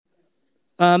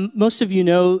Most of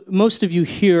you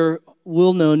here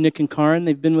will know Nick and Karen.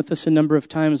 They've been with us a number of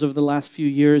times over the last few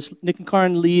years. Nick and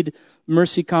Karen lead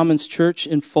Mercy Commons Church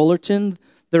in Fullerton.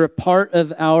 They're a part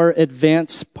of our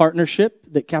Advance partnership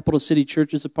that Capital City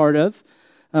Church is a part of.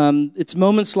 It's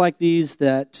moments like these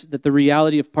that the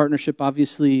reality of partnership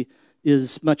obviously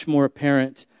is much more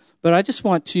apparent. But I just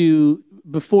want to,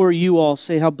 before you all,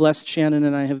 say how blessed Shannon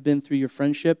and I have been through your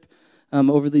friendship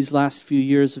over these last few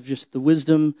years of just the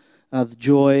wisdom, the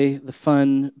joy, the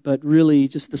fun, but really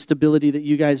just the stability that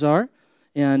you guys are.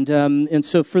 And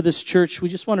so for this church, we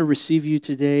just want to receive you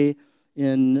today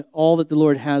in all that the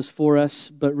Lord has for us,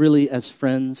 but really as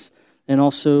friends, and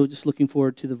also just looking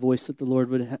forward to the voice that the Lord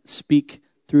would speak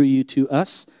through you to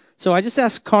us. So I just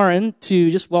asked Karen to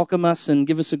just welcome us and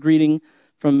give us a greeting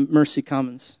from Mercy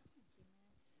Commons.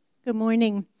 Good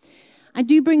morning. I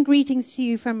do bring greetings to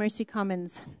you from Mercy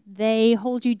Commons. They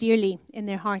hold you dearly in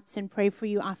their hearts and pray for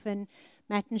you often.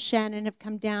 Matt and Shannon have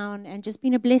come down and just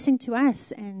been a blessing to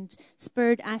us and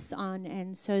spurred us on.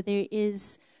 And so there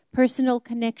is personal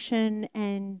connection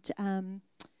and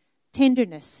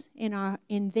tenderness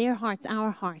in their hearts,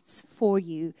 our hearts for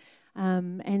you.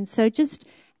 And so just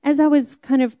as I was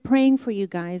kind of praying for you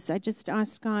guys, I just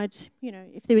asked God,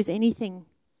 if there was anything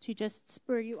to just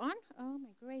spur you on. Oh my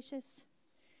gracious.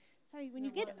 Sorry, when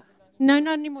you get... No,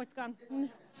 not anymore, it's gone.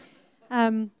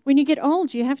 When you get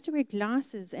old, you have to wear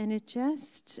glasses, and it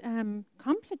just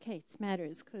complicates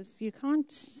matters because you can't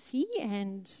see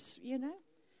and,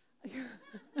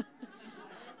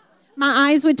 My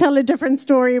eyes would tell a different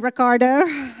story, Ricardo.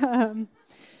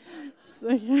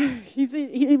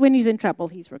 When he's in trouble,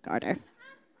 he's Ricardo.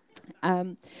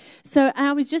 So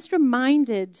I was just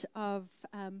reminded of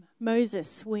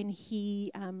Moses when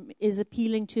he is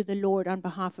appealing to the Lord on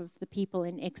behalf of the people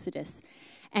in Exodus.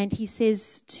 And he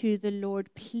says to the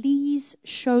Lord, please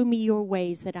show me your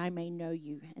ways that I may know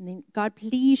you. And then, God,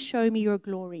 please show me your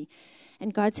glory.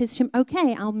 And God says to him,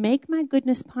 okay, I'll make my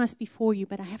goodness pass before you,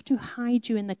 but I have to hide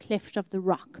you in the cleft of the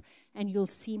rock, and you'll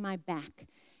see my back.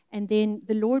 And then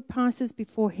the Lord passes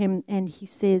before him, and he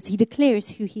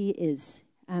declares who he is.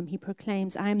 He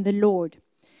proclaims, I am the Lord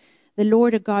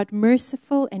a God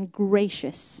merciful and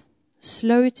gracious,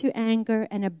 slow to anger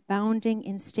and abounding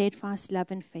in steadfast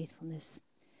love and faithfulness,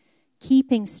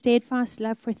 keeping steadfast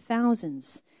love for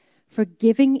thousands,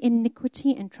 forgiving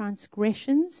iniquity and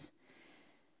transgressions,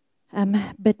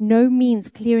 but no means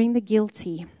clearing the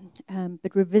guilty,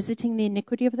 but revisiting the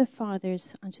iniquity of the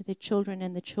fathers unto the children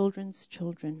and the children's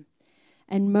children.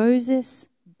 And Moses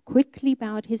quickly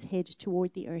bowed his head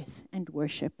toward the earth and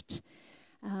worshipped.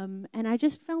 And I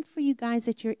just felt for you guys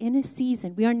that you're in a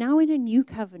season. We are now in a new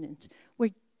covenant where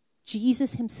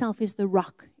Jesus himself is the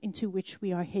rock into which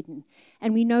we are hidden.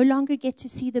 And we no longer get to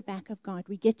see the back of God.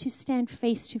 We get to stand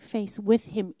face to face with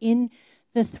him in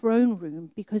the throne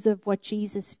room because of what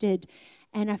Jesus did.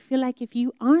 And I feel like if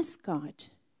you ask God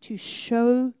to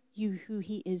show you who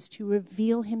he is, to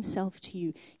reveal himself to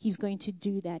you, he's going to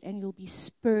do that, and you'll be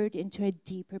spurred into a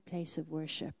deeper place of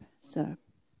worship. So,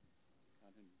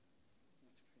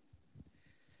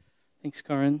 thanks,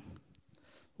 Karen.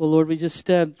 Well, Lord, we just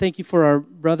thank you for our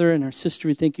brother and our sister.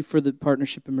 We thank you for the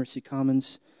partnership in Mercy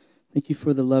Commons. Thank you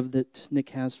for the love that Nick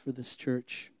has for this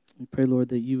church. We pray, Lord,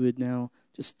 that you would now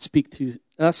just speak to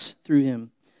us through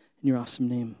him in your awesome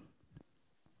name.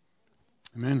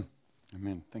 Amen.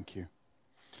 Amen. Thank you.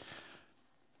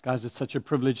 Guys, it's such a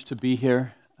privilege to be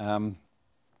here.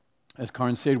 As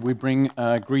Karen said, we bring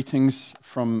greetings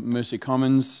from Mercy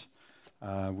Commons.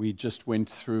 We just went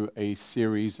through a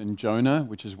series in Jonah,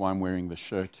 which is why I'm wearing the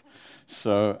shirt.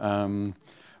 So,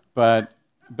 but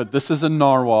this is a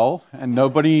narwhal, and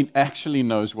nobody actually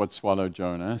knows what swallowed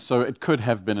Jonah. So it could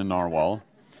have been a narwhal,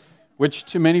 which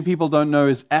to many people don't know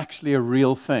is actually a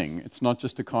real thing. It's not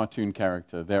just a cartoon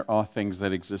character. There are things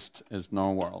that exist as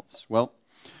narwhals. Well,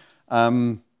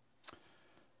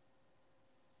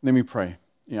 let me pray.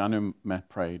 Yeah, I know Matt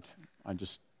prayed. I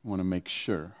just want to make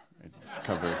sure it's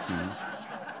covered.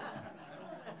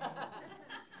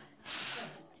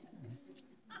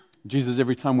 Jesus,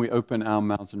 every time we open our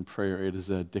mouths in prayer, it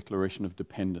is a declaration of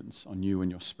dependence on you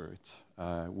and your Spirit.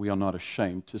 We are not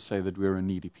ashamed to say that we're a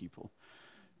needy people.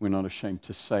 We're not ashamed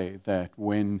to say that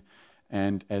when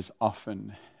and as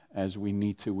often as we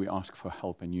need to, we ask for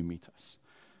help and you meet us.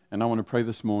 And I want to pray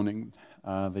this morning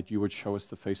that you would show us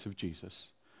the face of Jesus.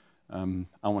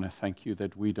 I want to thank you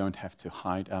that we don't have to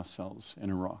hide ourselves in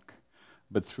a rock,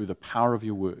 but through the power of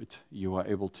your word, you are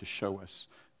able to show us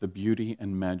the beauty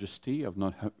and majesty of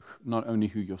not only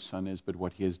who your Son is, but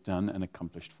what he has done and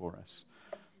accomplished for us.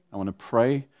 I want to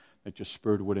pray that your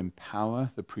Spirit would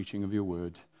empower the preaching of your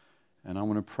word, And I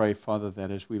want to pray, Father, that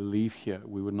as we leave here,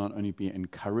 we would not only be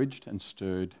encouraged and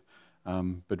stirred,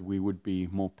 but we would be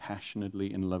more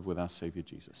passionately in love with our Savior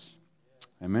Jesus.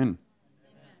 Amen.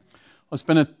 Well, it's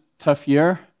been a tough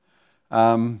year.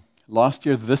 Last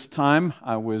year, this time,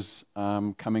 I was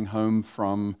coming home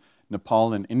from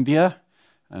Nepal and India,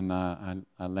 and I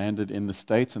landed in the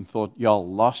States and thought, y'all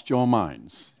lost your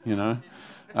minds,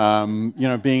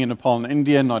 being in Nepal and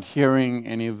India, not hearing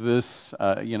any of this.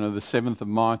 The 7th of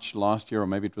March last year, or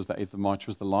maybe it was the 8th of March,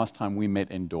 was the last time we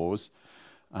met indoors.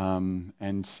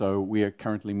 And so we are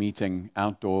currently meeting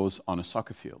outdoors on a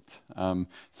soccer field.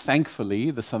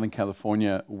 Thankfully, the Southern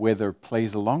California weather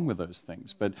plays along with those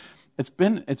things. But it's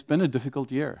been a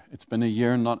difficult year. It's been a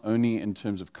year not only in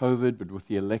terms of COVID, but with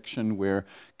the election where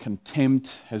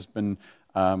contempt has been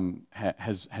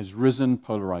has risen,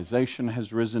 polarization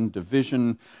has risen,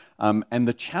 division, and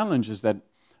the challenge is that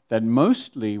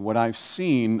mostly what I've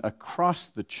seen across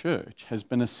the church has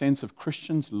been a sense of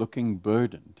Christians looking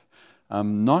burdened,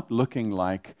 not looking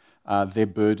like their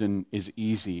burden is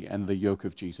easy and the yoke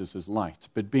of Jesus is light,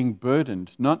 but being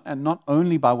burdened not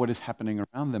only by what is happening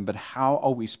around them, but how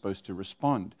are we supposed to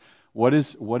respond? What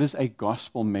is a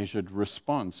gospel-measured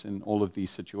response in all of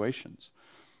these situations?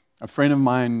 A friend of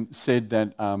mine said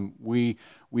that we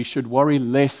should worry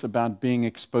less about being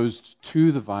exposed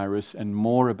to the virus and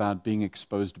more about being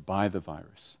exposed by the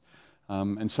virus.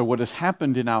 And so what has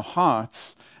happened in our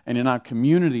hearts and in our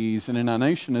communities and in our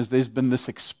nation is there's been this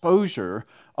exposure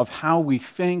of how we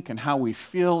think and how we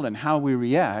feel and how we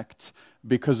react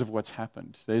because of what's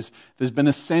happened. There's been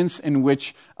a sense in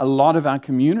which a lot of our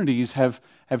communities have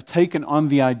taken on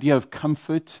the idea of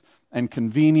comfort and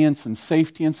convenience and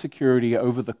safety and security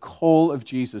over the call of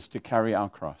Jesus to carry our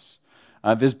cross.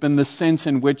 There's been this sense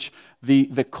in which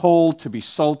the call to be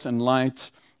salt and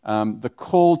light, the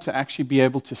call to actually be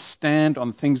able to stand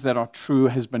on things that are true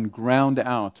has been ground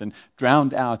out and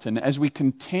drowned out. And as we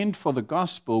contend for the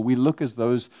gospel, we look as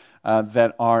those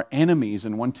that are enemies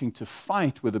and wanting to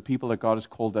fight with the people that God has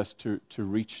called us to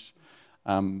reach.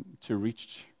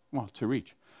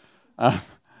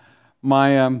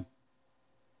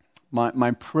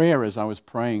 My prayer as I was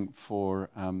praying for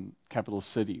Capital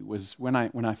City was when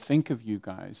I think of you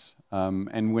guys,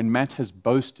 and when Matt has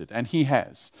boasted, and he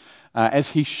has,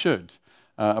 as he should,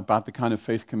 about the kind of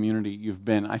faith community you've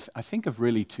been, I think of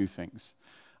really two things.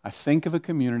 I think of a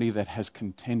community that has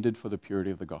contended for the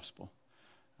purity of the gospel.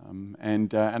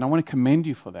 And I want to commend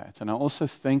you for that. And I also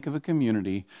think of a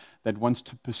community that wants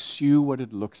to pursue what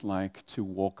it looks like to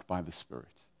walk by the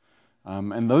Spirit.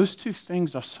 And those two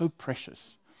things are so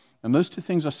precious. And those two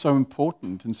things are so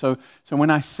important. And so when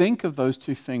I think of those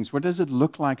two things, what does it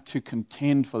look like to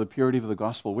contend for the purity of the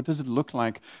gospel? What does it look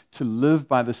like to live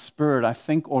by the Spirit? I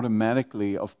think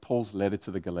automatically of Paul's letter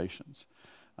to the Galatians.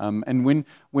 And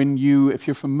if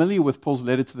you're familiar with Paul's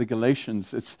letter to the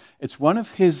Galatians, it's one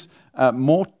of his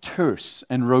more terse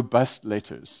and robust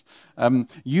letters.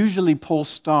 Usually Paul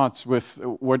starts with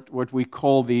what we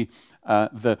call the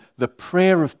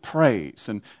prayer of praise.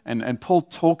 And Paul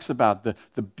talks about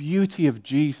the beauty of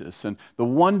Jesus and the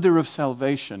wonder of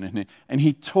salvation. And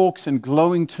he talks in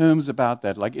glowing terms about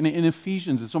that. Like in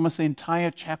Ephesians, it's almost the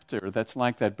entire chapter that's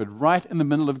like that. But right in the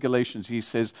middle of Galatians, he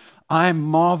says, I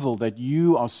marvel that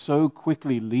you are so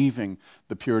quickly leaving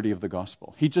the purity of the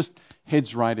gospel. He just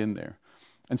heads right in there.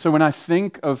 And so when I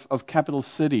think of Capital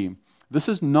City, this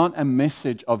is not a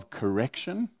message of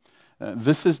correction.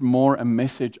 This is more a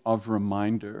message of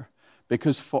reminder,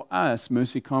 because for us,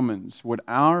 Mercy Commons, what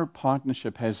our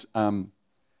partnership has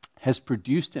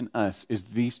produced in us is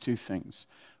these two things.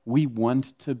 We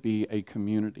want to be a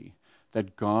community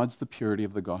that guards the purity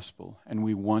of the gospel, and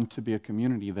we want to be a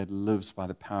community that lives by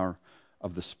the power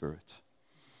of the Spirit.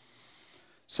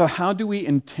 So how do we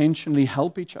intentionally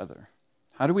help each other?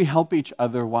 How do we help each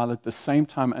other while at the same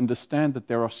time understand that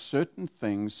there are certain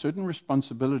things, certain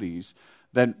responsibilities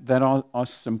that are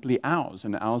simply ours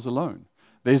and ours alone?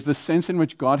 There's the sense in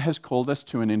which God has called us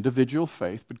to an individual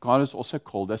faith, but God has also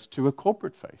called us to a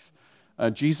corporate faith.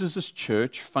 Jesus'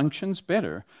 church functions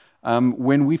better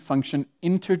when we function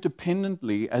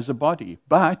interdependently as a body,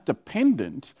 but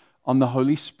dependent on the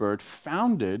Holy Spirit,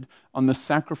 founded on the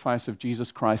sacrifice of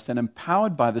Jesus Christ and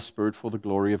empowered by the Spirit for the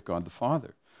glory of God the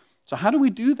Father. So how do we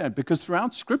do that? Because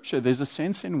throughout Scripture, there's a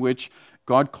sense in which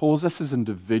God calls us as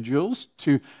individuals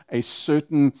to a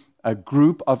certain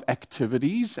group of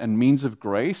activities and means of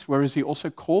grace, whereas he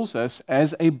also calls us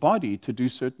as a body to do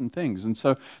certain things. And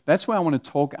so that's why I want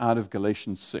to talk out of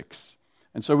Galatians 6.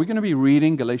 And so we're going to be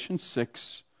reading Galatians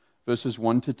 6, verses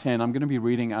 1 to 10. I'm going to be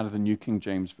reading out of the New King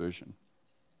James Version.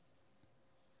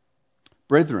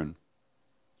 Brethren,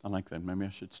 I like that. Maybe I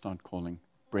should start calling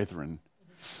brethren.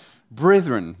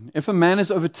 Brethren, if a man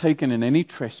is overtaken in any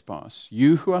trespass,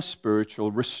 you who are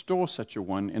spiritual, restore such a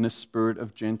one in a spirit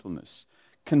of gentleness,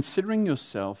 considering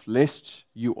yourself, lest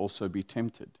you also be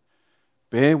tempted.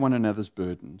 Bear one another's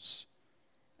burdens,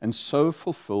 and so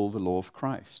fulfill the law of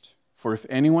Christ. For if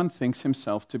anyone thinks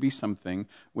himself to be something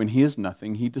when he is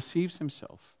nothing, he deceives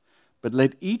himself. But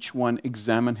let each one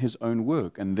examine his own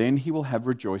work, and then he will have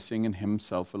rejoicing in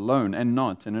himself alone, and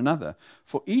not in another.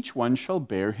 For each one shall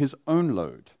bear his own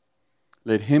load.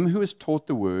 Let him who is taught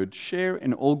the word share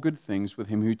in all good things with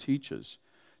him who teaches.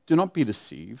 Do not be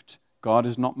deceived. God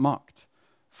is not mocked.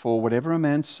 For whatever a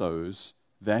man sows,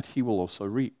 that he will also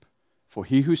reap. For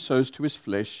he who sows to his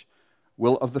flesh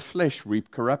will of the flesh reap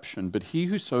corruption, but he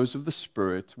who sows of the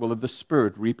Spirit will of the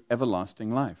Spirit reap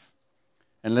everlasting life.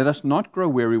 And let us not grow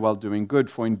weary while doing good,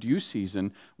 for in due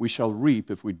season we shall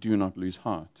reap if we do not lose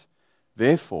heart.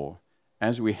 Therefore,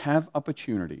 as we have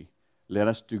opportunity, let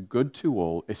us do good to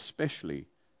all, especially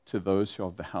to those who are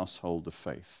of the household of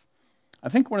faith. I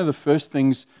think one of the first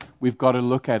things we've got to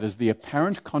look at is the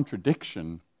apparent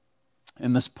contradiction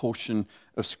in this portion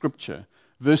of Scripture.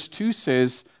 Verse 2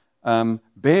 says,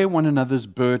 bear one another's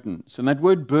burdens. And that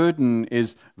word burden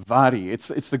is vari. It's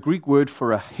the Greek word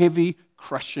for a heavy,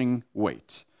 crushing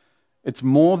weight. It's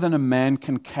more than a man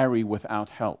can carry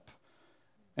without help.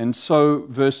 And so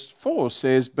verse 4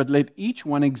 says, but let each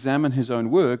one examine his own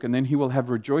work, and then he will have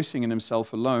rejoicing in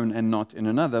himself alone and not in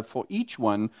another, for each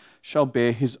one shall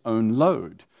bear his own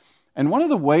load. And one of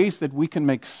the ways that we can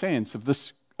make sense of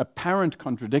this apparent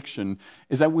contradiction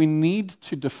is that we need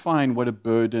to define what a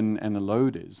burden and a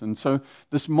load is. And so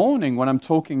this morning, what I'm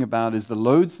talking about is the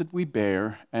loads that we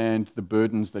bear and the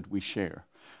burdens that we share,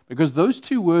 because those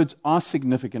two words are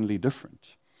significantly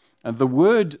different. And the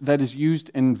word that is used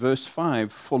in verse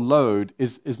 5 for load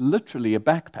is literally a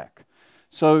backpack.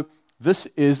 So this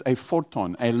is a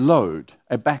photon, a load,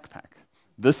 a backpack.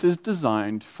 This is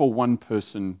designed for one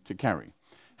person to carry.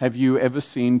 Have you ever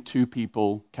seen two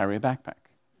people carry a backpack?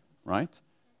 Right?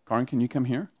 Karen, can you come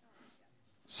here?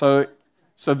 So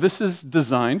this is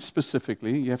designed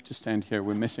specifically. You have to stand here.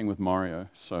 We're messing with Mario,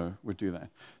 so we'll do that.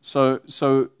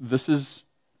 So this is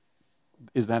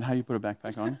that how you put a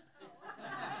backpack on?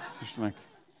 Just like,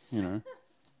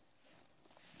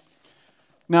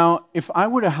 Now, if I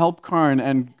were to help Karen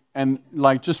and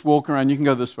like just walk around, you can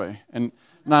go this way. And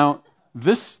now,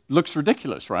 this looks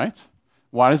ridiculous, right?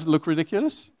 Why does it look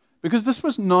ridiculous? Because this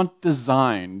was not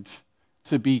designed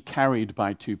to be carried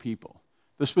by two people.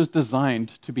 This was designed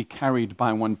to be carried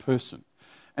by one person.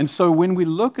 And so when we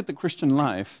look at the Christian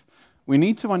life, we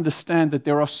need to understand that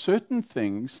there are certain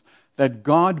things that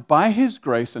God, by His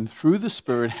grace and through the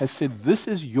Spirit, has said, this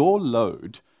is your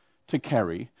load to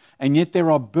carry, and yet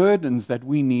there are burdens that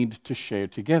we need to share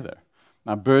together.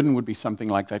 Now, burden would be something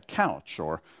like that couch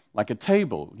or like a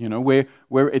table,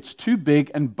 where it's too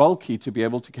big and bulky to be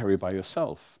able to carry by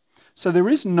yourself. So there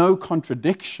is no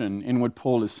contradiction in what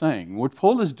Paul is saying. What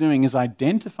Paul is doing is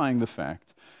identifying the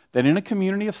fact that in a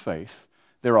community of faith,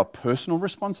 there are personal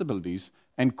responsibilities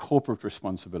and corporate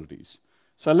responsibilities.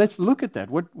 So let's look at that.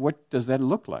 What does that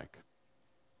look like?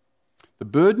 The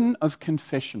burden of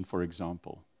confession, for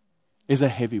example, is a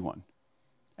heavy one.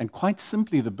 And quite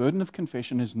simply, the burden of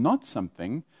confession is not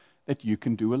something that you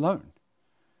can do alone.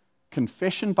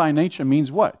 Confession by nature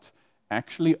means what?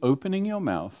 Actually opening your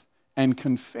mouth and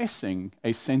confessing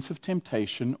a sense of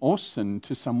temptation or sin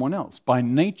to someone else. By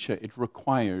nature, it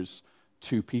requires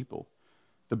two people.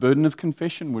 The burden of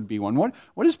confession would be one.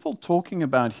 What is Paul talking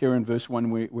about here in verse 1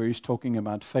 where he's talking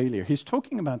about failure? He's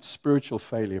talking about spiritual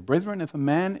failure. Brethren, if a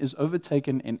man is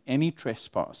overtaken in any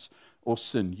trespass or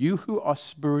sin, you who are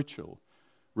spiritual,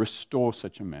 restore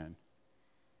such a man.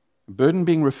 The burden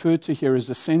being referred to here is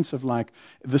a sense of like,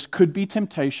 this could be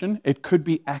temptation, it could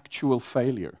be actual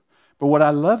failure. But what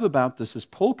I love about this is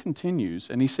Paul continues,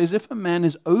 and he says, if a man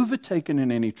is overtaken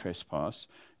in any trespass,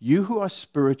 you who are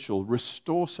spiritual,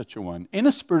 restore such a one in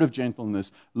a spirit of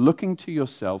gentleness, looking to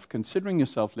yourself, considering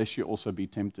yourself, lest you also be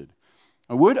tempted.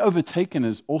 A word overtaken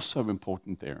is also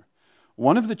important there.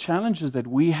 One of the challenges that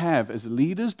we have as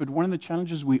leaders, but one of the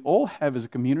challenges we all have as a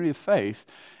community of faith,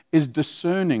 is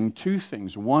discerning two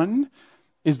things. One,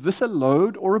 is this a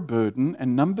load or a burden?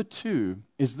 And number two,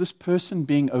 is this person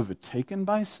being overtaken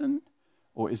by sin?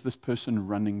 Or is this person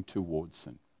running towards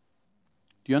sin?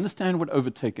 Do you understand what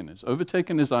overtaken is?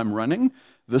 Overtaken is I'm running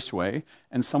this way,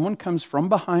 and someone comes from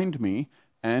behind me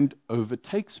and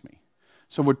overtakes me.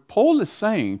 So what Paul is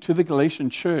saying to the Galatian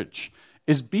church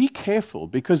is be careful,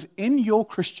 because in your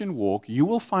Christian walk, you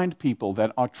will find people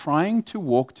that are trying to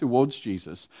walk towards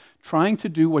Jesus, trying to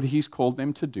do what He's called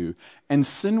them to do, and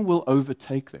sin will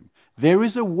overtake them. there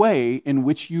is a way in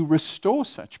which you restore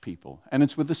such people, and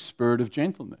it's with a spirit of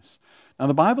gentleness. Now,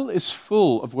 the Bible is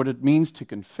full of what it means to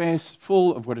confess,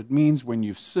 full of what it means when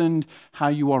you've sinned, how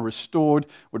you are restored.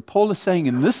 What Paul is saying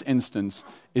in this instance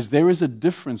is there is a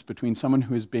difference between someone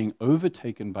who is being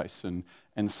overtaken by sin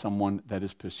and someone that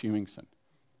is pursuing sin.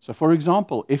 So, for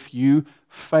example, if you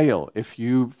fail, if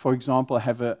you, for example,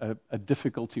 have a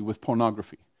difficulty with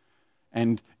pornography,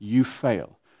 and you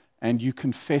fail, and you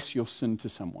confess your sin to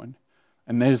someone,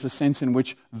 and there's a sense in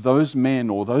which those men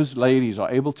or those ladies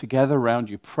are able to gather around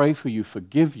you, pray for you,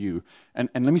 forgive you. And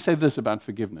let me say this about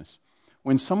forgiveness.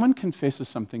 When someone confesses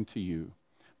something to you,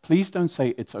 please don't say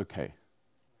it's okay.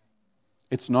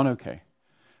 It's not okay.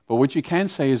 But what you can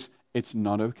say is, it's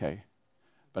not okay,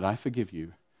 but I forgive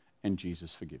you, and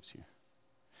Jesus forgives you.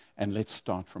 And let's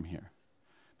start from here.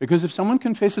 Because if someone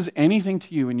confesses anything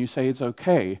to you and you say it's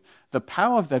okay, the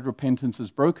power of that repentance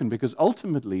is broken, because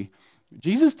ultimately,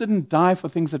 Jesus didn't die for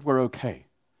things that were okay.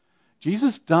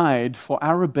 Jesus died for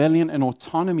our rebellion and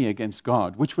autonomy against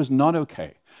God, which was not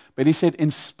okay. But he said, in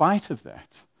spite of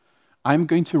that, I'm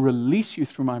going to release you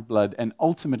through my blood, and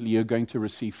ultimately you're going to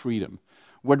receive freedom.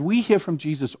 What we hear from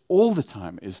Jesus all the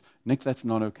time is, Nick, that's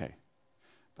not okay,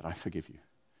 but I forgive you,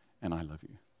 and I love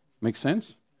you. Make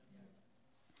sense?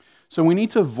 So we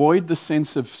need to avoid the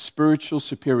sense of spiritual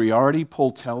superiority.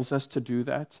 Paul tells us to do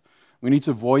that. We need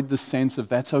to avoid the sense of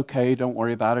that's okay, don't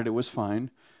worry about it, it was fine.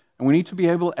 And we need to be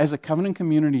able, as a covenant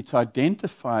community, to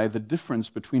identify the difference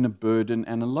between a burden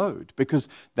and a load, because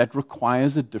that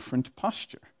requires a different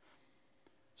posture.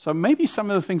 So maybe some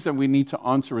of the things that we need to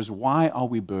answer is, why are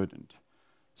we burdened?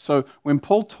 So when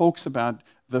Paul talks about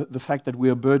the fact that we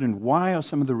are burdened, why are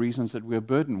some of the reasons that we are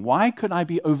burdened? Why could I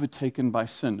be overtaken by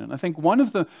sin? And I think one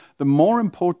of the more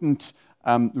important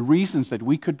reasons that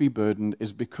we could be burdened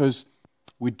is because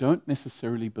we don't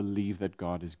necessarily believe that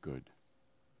God is good.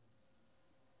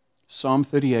 Psalm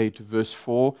 38, verse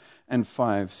 4 and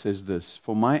 5 says this,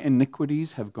 "For my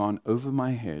iniquities have gone over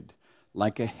my head.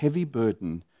 Like a heavy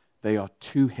burden, they are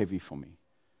too heavy for me."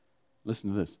 Listen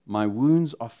to this. "My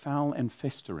wounds are foul and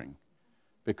festering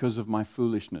because of my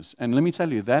foolishness." And let me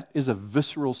tell you, that is a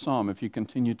visceral psalm, if you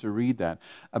continue to read that,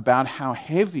 about how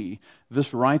heavy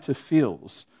this writer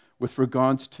feels with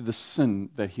regards to the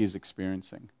sin that he is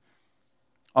experiencing.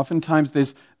 Oftentimes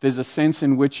there's a sense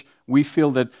in which we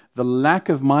feel that the lack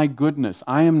of my goodness,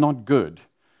 I am not good.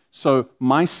 So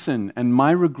my sin and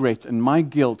my regret and my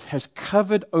guilt has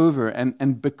covered over,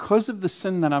 and because of the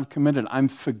sin that I've committed, I'm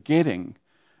forgetting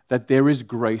that there is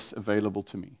grace available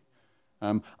to me.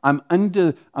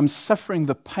 I'm suffering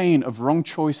the pain of wrong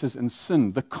choices and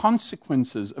sin, the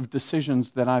consequences of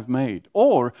decisions that I've made.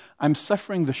 Or I'm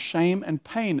suffering the shame and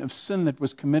pain of sin that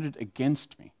was committed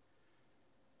against me.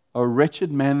 O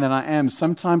wretched man that I am.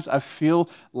 Sometimes I feel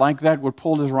like that, what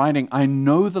Paul is writing. I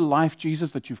know the life,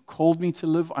 Jesus, that you've called me to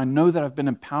live. I know that I've been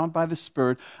empowered by the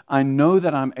Spirit. I know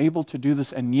that I'm able to do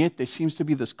this, and yet there seems to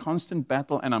be this constant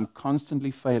battle, and I'm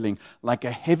constantly failing. Like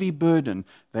a heavy burden,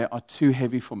 they are too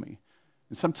heavy for me.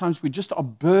 And sometimes we just are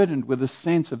burdened with a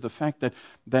sense of the fact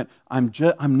that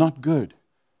I'm not good.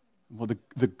 Well,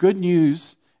 the good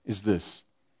news is this.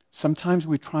 Sometimes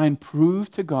we try and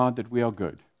prove to God that we are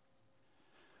good.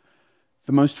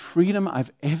 The most freedom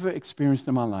I've ever experienced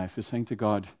in my life is saying to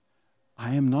God,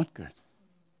 I am not good,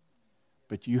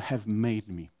 but you have made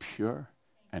me pure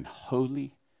and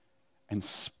holy and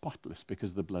spotless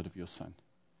because of the blood of your Son.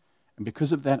 And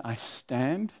because of that, I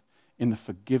stand in the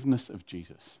forgiveness of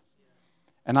Jesus.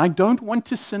 And I don't want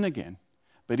to sin again,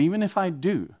 but even if I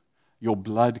do, your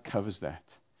blood covers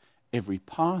that. Every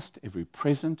past, every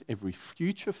present, every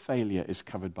future failure is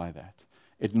covered by that.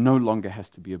 It no longer has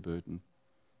to be a burden.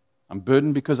 I'm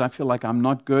burdened because I feel like I'm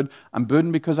not good. I'm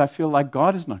burdened because I feel like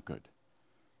God is not good.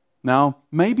 Now,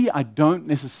 maybe I don't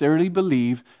necessarily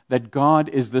believe that God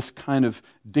is this kind of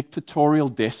dictatorial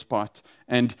despot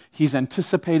and he's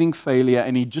anticipating failure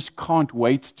and he just can't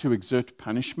wait to exert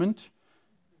punishment.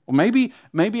 Or maybe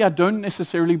I don't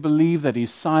necessarily believe that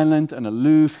he's silent and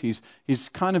aloof. He's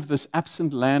kind of this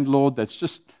absent landlord that's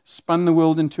just spun the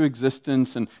world into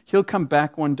existence and he'll come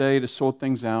back one day to sort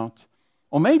things out.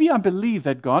 Or maybe I believe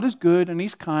that God is good and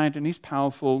he's kind and he's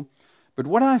powerful. But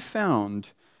what I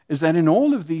found is that in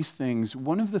all of these things,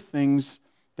 one of the things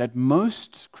that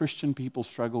most Christian people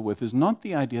struggle with is not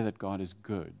the idea that God is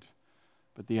good,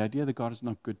 but the idea that God is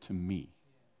not good to me.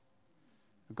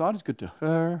 God is good to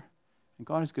her, and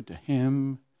God is good to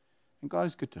him, and God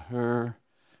is good to her,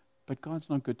 but God's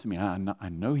not good to me. I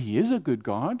know he is a good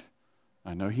God.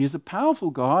 I know he is a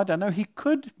powerful God. I know he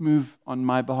could move on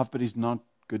my behalf, but he's not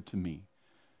good to me.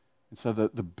 And so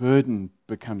the burden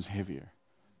becomes heavier.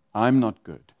 I'm not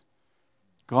good.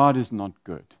 God is not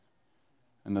good.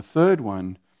 And the third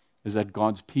one is that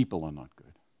God's people are not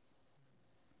good.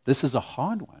 This is a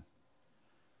hard one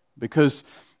because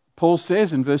Paul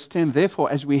says in verse 10,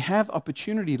 therefore, as we have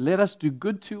opportunity, let us do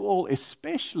good to all,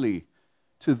 especially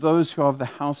to those who are of the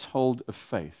household of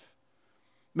faith.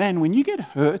 Man, when you get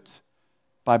hurt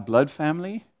by blood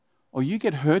family or you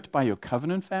get hurt by your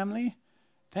covenant family,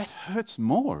 that hurts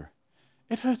more.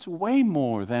 It hurts way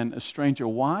more than a stranger.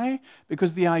 Why?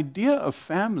 Because the idea of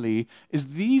family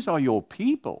is these are your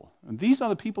people. And these are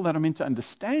the people that are meant to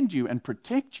understand you and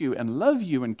protect you and love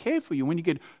you and care for you. When you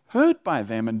get hurt by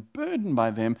them and burdened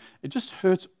by them, it just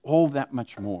hurts all that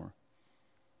much more.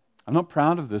 I'm not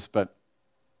proud of this, but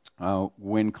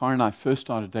when Cara and I first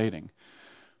started dating,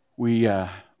 we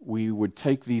would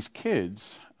take these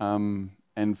kids, and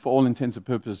for all intents and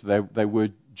purposes, they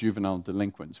were juvenile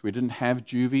delinquents. We didn't have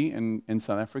juvie in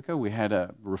South Africa. We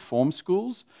had reform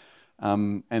schools,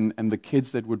 and the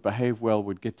kids that would behave well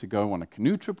would get to go on a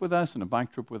canoe trip with us and a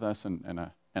bike trip with us and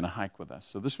a hike with us.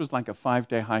 So this was like a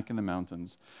 5-day hike in the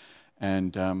mountains.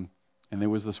 And there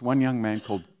was this one young man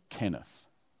called Kenneth.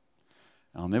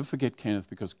 I'll never forget Kenneth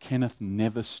because Kenneth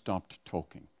never stopped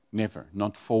talking. Never.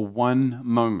 Not for one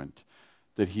moment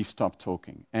did he stop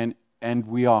talking. And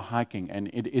we are hiking, and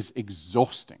it is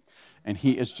exhausting. And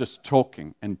he is just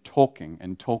talking and talking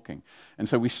and talking. And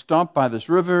so we stop by this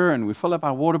river, and we fill up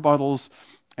our water bottles,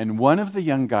 and one of the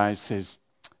young guys says,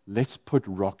 let's put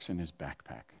rocks in his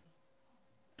backpack.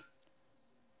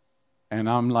 And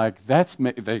I'm like,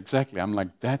 I'm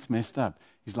like, that's messed up.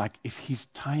 He's like, if he's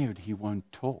tired, he won't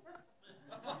talk.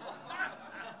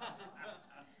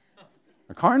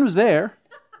 Karen was there.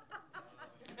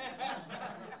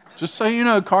 Just so you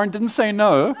know, Karen didn't say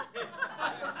no.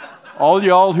 All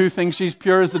y'all who think she's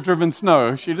pure as the driven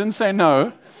snow, she didn't say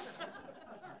no.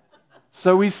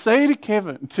 So we say to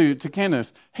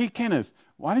Kenneth, hey, Kenneth,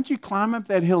 why don't you climb up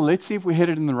that hill? Let's see if we're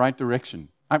headed in the right direction.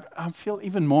 I feel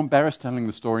even more embarrassed telling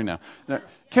the story now.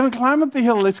 Kevin, climb up the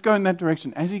hill. Let's go in that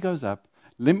direction. As he goes up,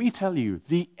 let me tell you,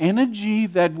 the energy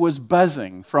that was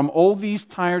buzzing from all these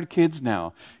tired kids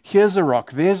now. Here's a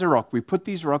rock. There's a rock. We put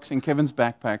these rocks in Kevin's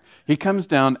backpack. He comes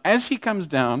down. As he comes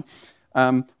down,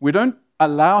 we don't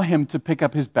allow him to pick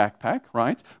up his backpack,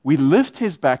 right? We lift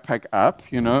his backpack up,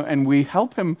 and we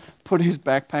help him put his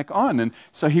backpack on. And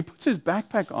so he puts his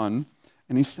backpack on,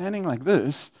 and he's standing like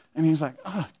this, and he's like,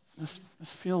 this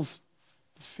feels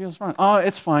wrong. Oh,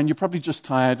 it's fine. You're probably just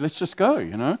tired. Let's just go,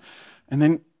 And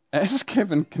then as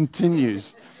Kevin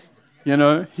continues,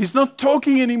 he's not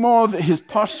talking anymore. His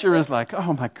posture is like,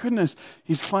 oh my goodness,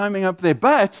 he's climbing up there,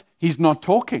 but he's not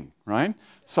talking, right?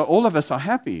 So all of us are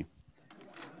happy.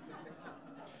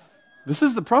 This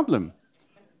is the problem.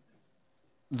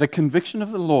 The conviction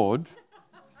of the Lord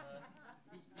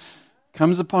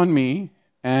comes upon me,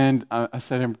 and I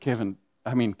said to him,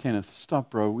 Kenneth, stop,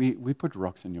 bro. We put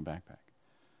rocks in your backpack.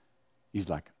 He's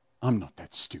like, I'm not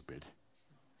that stupid.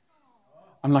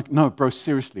 I'm like, no, bro,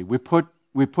 seriously. We put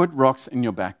rocks in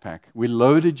your backpack. We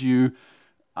loaded you.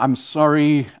 I'm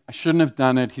sorry. I shouldn't have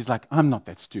done it. He's like, I'm not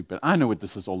that stupid. I know what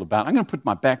this is all about. I'm going to put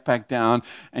my backpack down,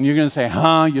 and you're going to say,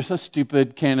 you're so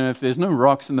stupid, Kenneth. There's no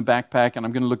rocks in the backpack, and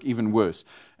I'm going to look even worse.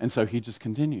 And so he just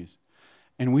continues.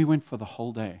 And we went for the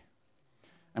whole day.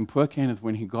 And poor Kenneth,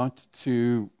 when he got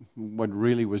to what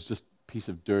really was just a piece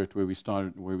of dirt where we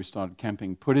started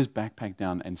camping, put his backpack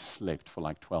down and slept for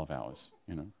like 12 hours,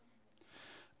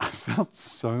 I felt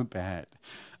so bad.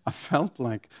 I felt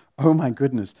like, oh my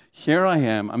goodness, here I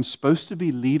am. I'm supposed to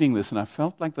be leading this. And I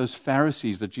felt like those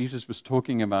Pharisees that Jesus was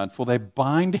talking about, for they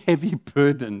bind heavy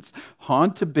burdens,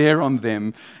 hard to bear on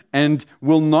them, and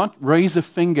will not raise a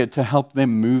finger to help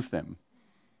them move them.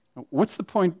 What's the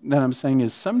point that I'm saying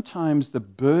is sometimes the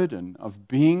burden of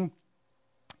being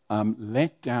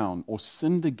let down or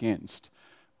sinned against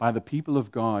by the people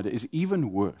of God is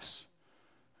even worse.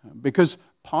 Because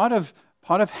part of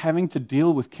having to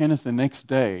deal with Kenneth the next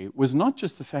day was not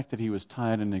just the fact that he was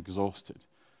tired and exhausted,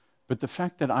 but the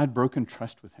fact that I'd broken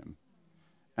trust with him.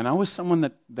 And I was someone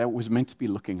that was meant to be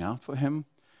looking out for him.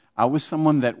 I was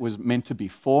someone that was meant to be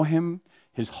for him.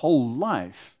 His whole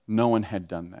life, no one had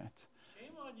done that.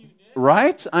 Shame on you, Nick.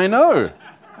 Right? I know.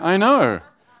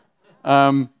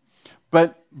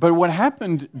 But what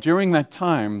happened during that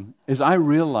time is I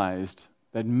realized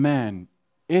that, man,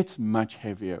 it's much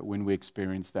heavier when we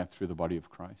experience that through the body of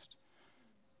Christ.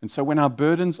 And so when our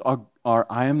burdens are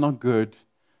I am not good,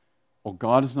 or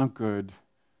God is not good,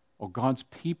 or God's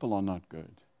people are not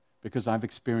good, because I've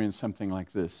experienced something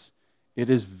like this, it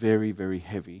is very, very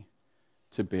heavy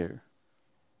to bear.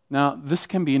 Now, this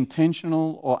can be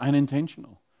intentional or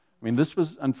unintentional. I mean, this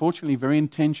was unfortunately very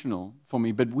intentional for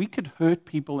me, but we could hurt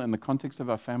people in the context of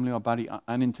our family or body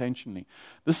unintentionally.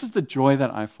 This is the joy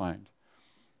that I find.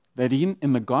 That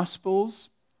in the Gospels,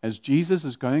 as Jesus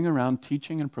is going around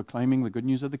teaching and proclaiming the good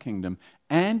news of the kingdom,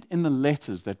 and in the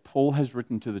letters that Paul has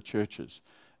written to the churches,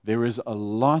 there is a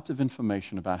lot of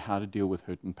information about how to deal with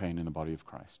hurt and pain in the body of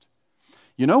Christ.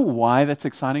 You know why that's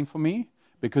exciting for me?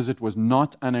 Because it was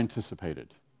not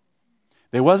unanticipated.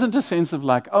 There wasn't a sense of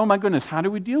like, oh my goodness, how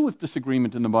do we deal with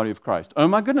disagreement in the body of Christ? Oh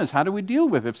my goodness, how do we deal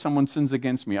with if someone sins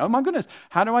against me? Oh my goodness,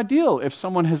 how do I deal if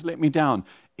someone has let me down?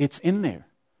 It's in there.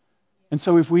 And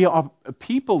so if we are a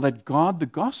people that guard the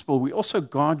gospel, we also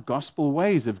guard gospel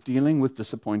ways of dealing with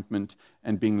disappointment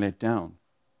and being let down.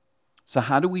 So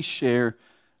how do we share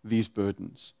these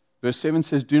burdens? Verse 7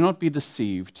 says, do not be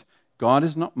deceived. God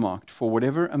is not mocked, for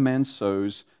whatever a man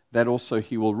sows, that also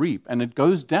he will reap. And it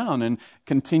goes down and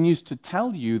continues to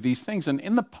tell you these things. And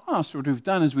in the past, what we've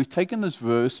done is we've taken this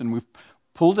verse and we've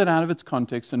pulled it out of its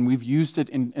context and we've used it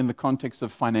in the context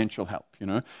of financial help.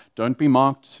 Don't be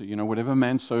mocked, whatever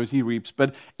man sows, he reaps.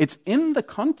 But it's in the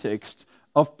context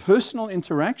of personal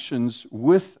interactions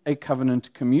with a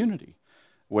covenant community.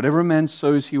 Whatever a man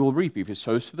sows, he will reap. If he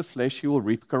sows to the flesh, he will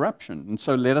reap corruption. And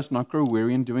so let us not grow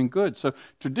weary in doing good. So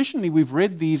traditionally, we've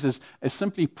read these as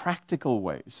simply practical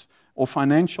ways or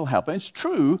financial help. And it's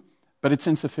true, but it's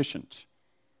insufficient.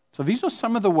 So these are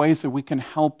some of the ways that we can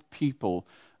help people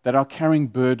that are carrying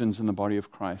burdens in the body of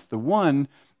Christ. The one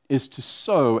is to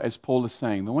sow, as Paul is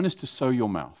saying. The one is to sow your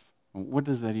mouth. What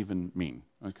does that even mean?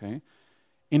 Okay,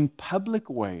 in public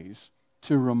ways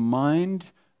to remind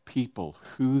people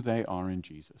who they are in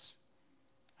Jesus.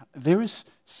 There is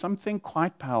something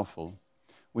quite powerful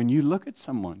when you look at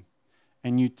someone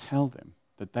and you tell them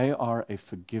that they are a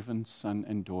forgiven son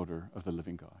and daughter of the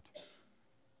living God.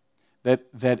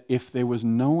 That if there was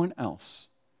no one else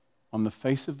on the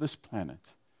face of this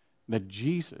planet, that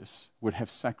Jesus would have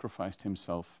sacrificed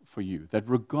himself for you. That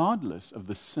regardless of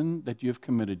the sin that you have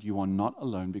committed, you are not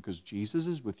alone because Jesus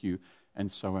is with you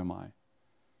and so am I.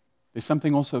 There's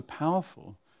something also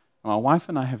powerful. My wife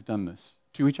and I have done this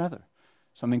to each other.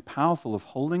 Something powerful of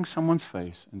holding someone's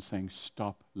face and saying,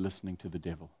 stop listening to the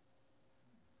devil.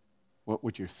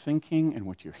 What you're thinking and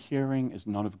what you're hearing is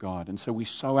not of God. And so we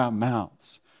sow our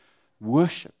mouths.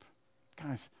 Worship.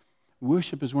 Guys,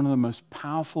 worship is one of the most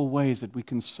powerful ways that we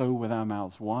can sow with our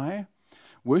mouths. Why?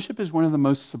 Worship is one of the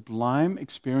most sublime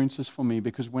experiences for me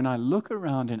because when I look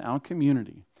around in our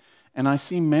community and I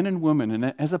see men and women,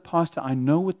 and as a pastor, I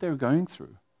know what they're going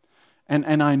through.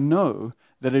 And I know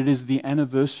that it is the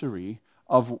anniversary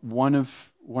of one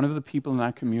of the people in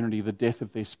our community, the death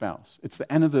of their spouse. It's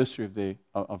the anniversary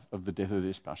of the death of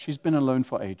their spouse. She's been alone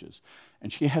for ages.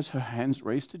 And she has her hands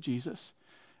raised to Jesus,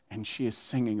 and she is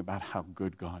singing about how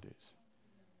good God is.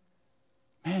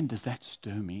 Man, does that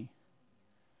stir me?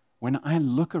 When I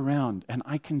look around and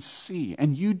I can see,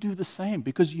 and you do the same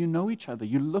because you know each other.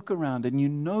 You look around and you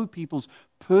know people's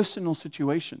personal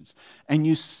situations, and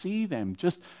you see them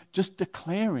just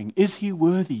declaring, is he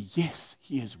worthy? Yes,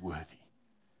 he is worthy.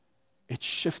 It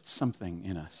shifts something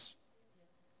in us.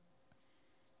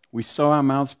 We sow our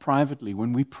mouths privately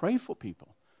when we pray for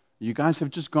people. You guys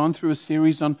have just gone through a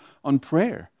series on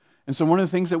prayer. And so one of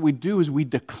the things that we do is we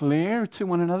declare to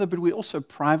one another, but we also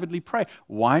privately pray.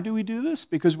 Why do we do this?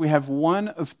 Because we have one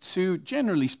of two,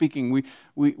 generally speaking,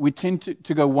 we tend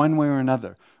to go one way or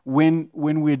another. When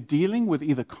we're dealing with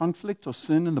either conflict or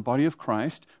sin in the body of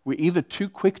Christ, we're either too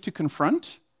quick to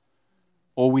confront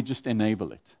or we just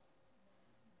enable it.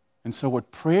 And so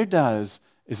what prayer does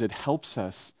is it helps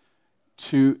us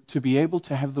to be able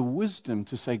to have the wisdom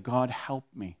to say, God, help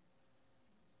me.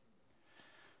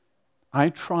 I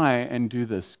try and do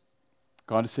this.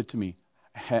 God has said to me,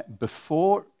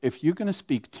 if you're going to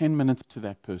speak 10 minutes to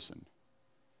that person,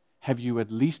 have you at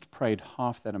least prayed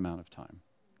half that amount of time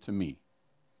to me?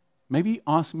 Maybe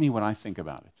ask me what I think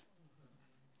about it.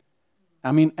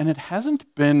 I mean, and it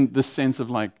hasn't been the sense of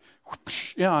like,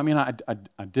 whoosh, yeah, I mean,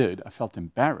 I did. I felt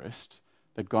embarrassed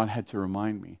that God had to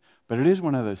remind me. But it is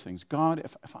one of those things. God,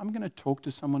 if I'm going to talk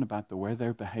to someone about the way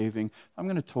they're behaving, if I'm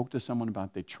going to talk to someone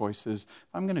about their choices,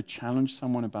 if I'm going to challenge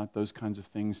someone about those kinds of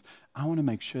things, I want to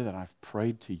make sure that I've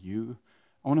prayed to you.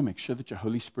 I want to make sure that your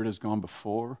Holy Spirit has gone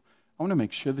before. I want to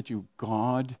make sure that you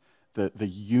guard the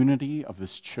unity of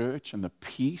this church and the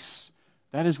peace.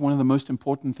 That is one of the most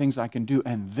important things I can do.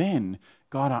 And then,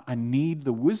 God, I need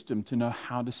the wisdom to know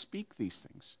how to speak these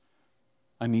things.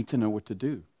 I need to know what to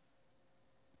do.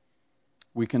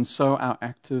 We can sow our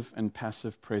active and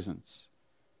passive presence.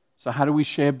 So how do we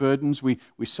share burdens? We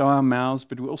sow our mouths,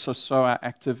 but we also sow our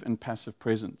active and passive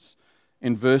presence.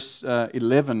 in verse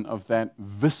 11 of that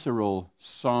visceral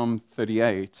Psalm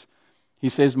 38, he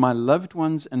says, "My loved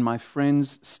ones and my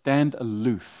friends stand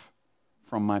aloof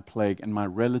from my plague, and my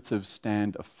relatives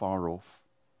stand afar off."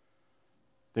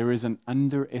 There is an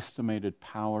underestimated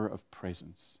power of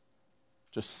presence,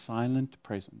 just silent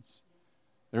presence.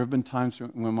 There have been times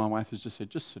when my wife has just said,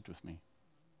 "Just sit with me."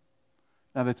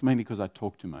 Now, that's mainly because I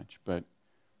talk too much, but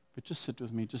just sit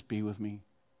with me, just be with me.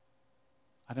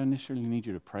 I don't necessarily need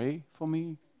you to pray for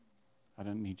me. I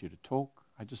don't need you to talk.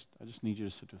 I just need you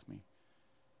to sit with me.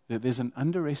 There's an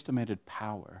underestimated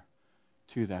power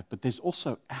to that, but there's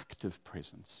also active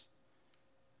presence.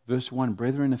 Verse 1,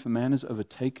 "Brethren, if a man is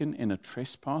overtaken in a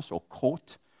trespass or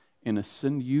caught in a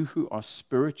sin, you who are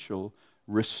spiritual,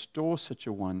 restore such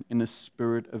a one in a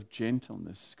spirit of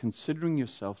gentleness, considering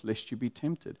yourself, lest you be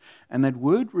tempted." And that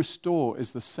word restore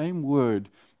is the same word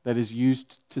that is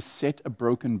used to set a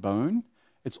broken bone.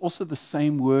 It's also the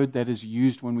same word that is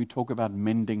used when we talk about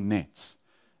mending nets.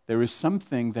 There is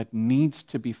something that needs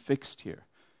to be fixed here.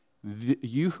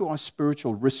 You who are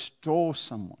spiritual, restore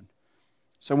someone.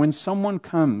 So when someone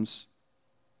comes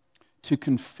to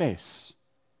confess,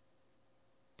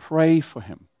 pray for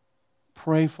him,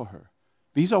 pray for her.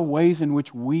 These are ways in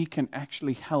which we can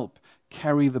actually help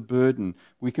carry the burden.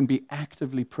 We can be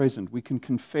actively present. We can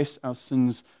confess our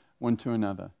sins one to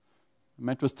another.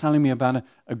 Matt was telling me about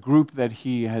a group that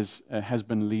he has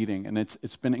been leading, and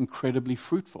it's been incredibly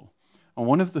fruitful. And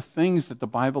one of the things that the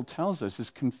Bible tells us is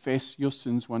confess your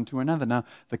sins one to another. Now,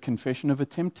 the confession of a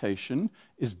temptation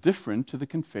is different to the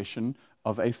confession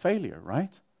of a failure,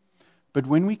 right? But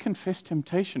when we confess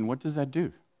temptation, what does that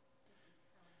do?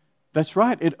 That's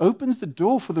right. It opens the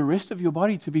door for the rest of your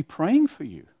body to be praying for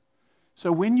you.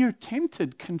 So when you're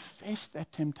tempted, confess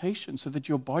that temptation so that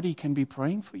your body can be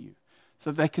praying for you,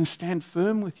 so that they can stand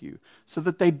firm with you, so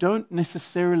that they don't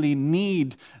necessarily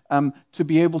need to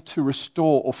be able to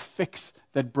restore or fix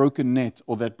that broken net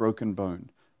or that broken bone.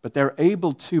 But they're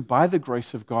able to, by the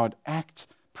grace of God, act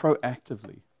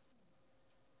proactively.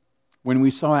 When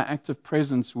we saw our active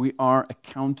presence, we are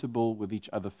accountable with each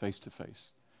other face to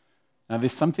face. Now,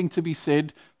 there's something to be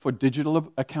said for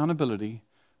digital accountability,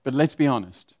 but let's be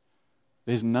honest.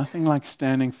 There's nothing like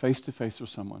standing face to face with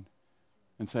someone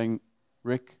and saying,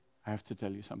 "Rick, I have to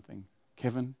tell you something.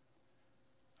 Kevin,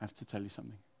 I have to tell you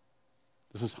something.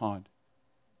 This is hard."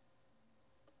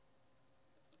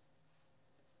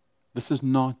 This is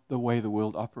not the way the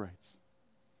world operates.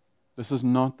 This is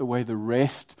not the way the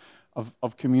rest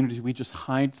of communities, we just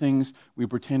hide things, we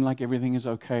pretend like everything is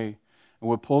okay. And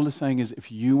what Paul is saying is,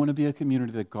 if you want to be a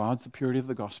community that guards the purity of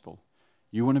the gospel,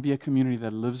 you want to be a community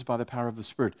that lives by the power of the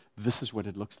Spirit, this is what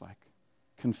it looks like.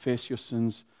 Confess your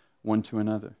sins one to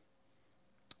another.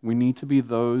 We need to be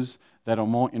those that are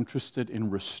more interested in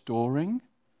restoring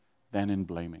than in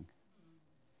blaming.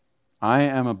 I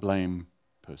am a blame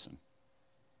person.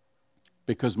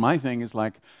 Because my thing is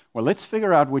like, well, let's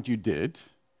figure out what you did,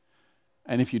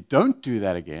 and if you don't do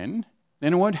that again,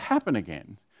 then it won't happen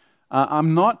again.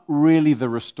 I'm not really the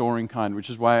restoring kind, which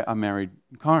is why I married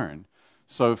Karen.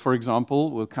 So, for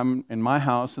example, we'll come in my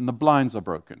house and the blinds are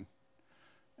broken.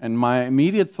 And my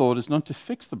immediate thought is not to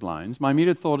fix the blinds. My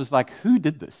immediate thought is like, who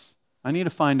did this? I need to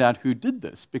find out who did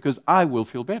this because I will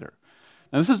feel better.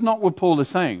 Now, this is not what Paul is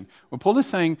saying. What Paul is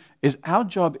saying is our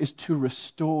job is to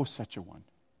restore such a one.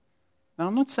 Now,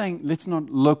 I'm not saying let's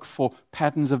not look for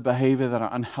patterns of behavior that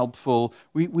are unhelpful.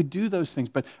 We do those things,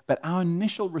 but our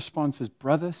initial response is,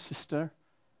 brother, sister,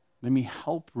 let me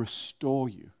help restore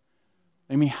you.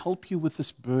 Let me help you with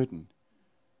this burden.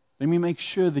 Let me make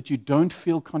sure that you don't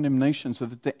feel condemnation so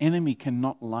that the enemy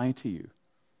cannot lie to you.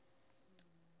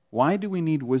 Why do we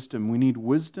need wisdom? We need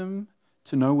wisdom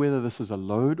to know whether this is a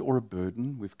load or a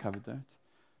burden. We've covered that.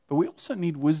 But we also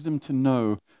need wisdom to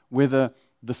know whether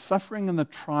the suffering and the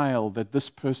trial that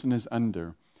this person is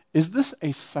under, is this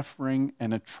a suffering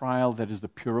and a trial that is the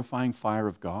purifying fire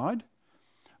of God?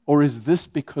 Or is this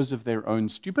because of their own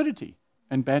stupidity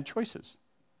and bad choices?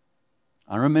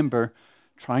 I remember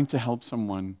trying to help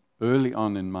someone early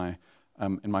on in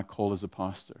my call as a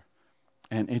pastor.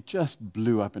 And it just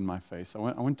blew up in my face. I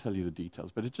won't tell you the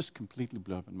details, but it just completely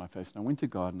blew up in my face. And I went to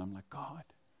God and I'm like, God,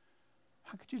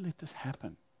 how could you let this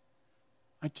happen?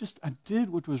 I did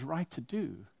what was right to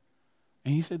do.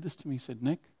 And he said this to me, he said,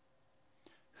 Nick,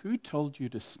 who told you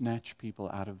to snatch people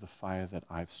out of the fire that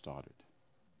I've started?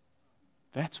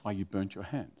 That's why you burnt your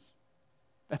hands.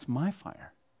 That's my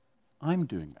fire. I'm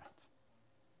doing that.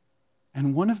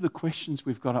 And one of the questions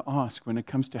we've got to ask when it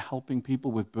comes to helping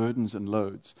people with burdens and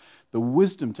loads, the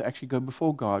wisdom to actually go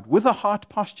before God with a heart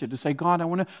posture to say, God, I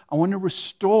want to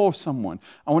restore someone.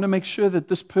 I want to make sure that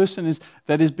this person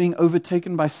that is being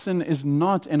overtaken by sin is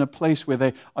not in a place where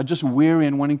they are just weary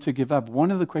and wanting to give up.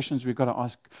 One of the questions we've got to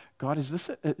ask, God, is this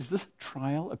a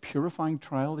trial, a purifying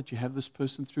trial that you have this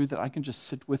person through that I can just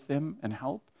sit with them and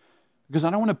help? Because I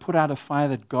don't want to put out a fire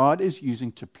that God is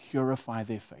using to purify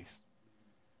their faith.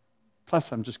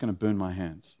 Plus, I'm just going to burn my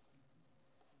hands.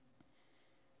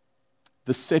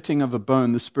 The setting of a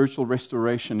bone, the spiritual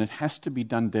restoration, it has to be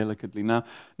done delicately. Now,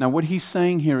 what he's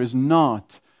saying here is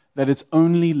not that it's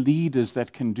only leaders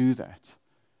that can do that.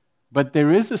 But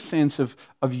there is a sense of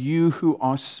you who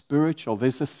are spiritual.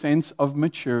 There's a sense of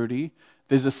maturity.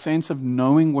 There's a sense of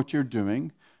knowing what you're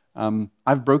doing.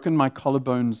 I've broken my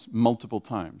collarbones multiple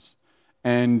times.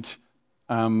 And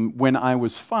when I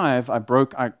was 5, I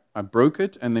broke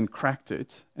it and then cracked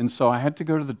it. And so I had to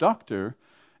go to the doctor.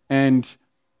 And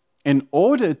in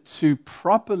order to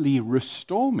properly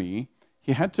restore me,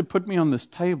 he had to put me on this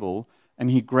table and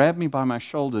he grabbed me by my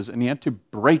shoulders and he had to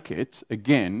break it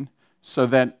again so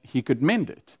that he could mend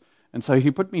it. And so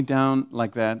he put me down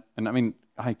like that. And I mean,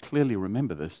 I clearly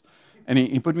remember this. And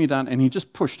he put me down and he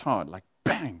just pushed hard, like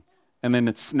bang. And then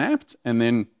it snapped. And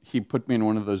then he put me in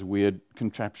one of those weird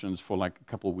contraptions for like a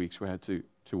couple of weeks where I had to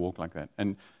walk like that.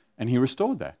 And he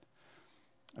restored that.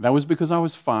 That was because I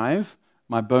was 5.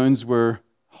 My bones were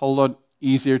a whole lot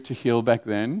easier to heal back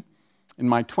then. In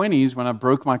my 20s, when I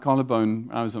broke my collarbone,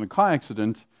 I was in a car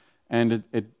accident, and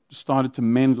it started to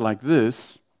mend like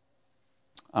this.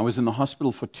 I was in the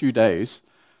hospital for 2 days,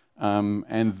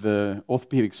 and the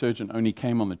orthopedic surgeon only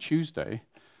came on the Tuesday.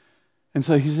 And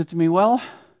so he said to me, well,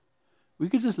 we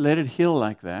could just let it heal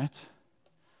like that.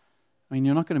 I mean,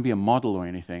 you're not going to be a model or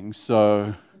anything,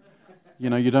 so...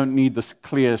 you don't need this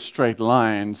clear, straight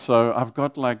line. So I've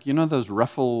got those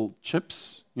ruffle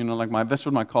chips, that's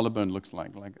what my collarbone looks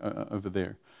like over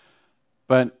there.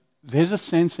 But there's a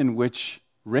sense in which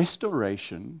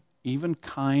restoration, even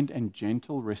kind and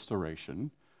gentle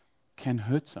restoration, can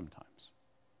hurt sometimes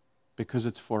because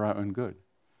it's for our own good.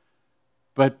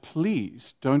 But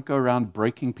please don't go around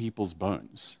breaking people's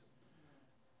bones.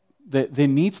 There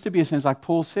needs to be a sense, like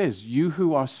Paul says, you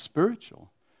who are spiritual.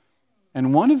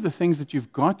 And one of the things that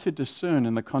you've got to discern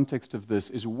in the context of this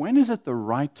is when is it the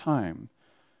right time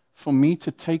for me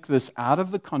to take this out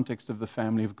of the context of the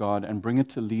family of God and bring it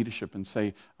to leadership and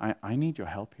say, I need your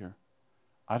help here.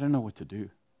 I don't know what to do.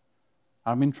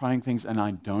 I've been trying things and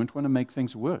I don't want to make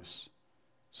things worse.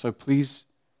 So please,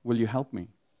 will you help me?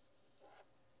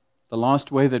 The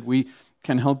last way that we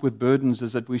can help with burdens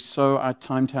is that we sow our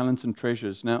time, talents, and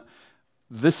treasures. Now,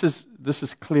 this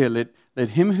is clear. Let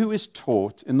him who is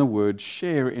taught in the word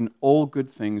share in all good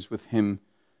things with him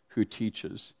who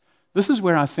teaches. This is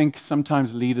where I think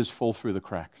sometimes leaders fall through the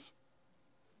cracks.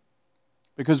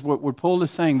 Because what Paul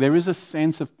is saying, there is a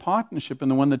sense of partnership in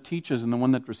the one that teaches and the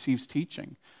one that receives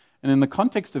teaching. And in the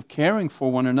context of caring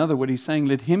for one another, what he's saying,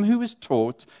 let him who is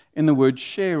taught in the word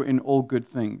share in all good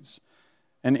things.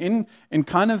 And in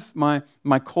kind of my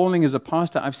calling as a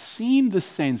pastor, I've seen the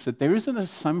sense that there is an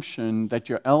assumption that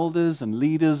your elders and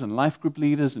leaders and life group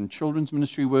leaders and children's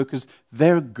ministry workers,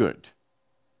 they're good.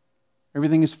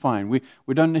 Everything is fine.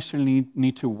 We don't necessarily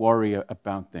need to worry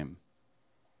about them.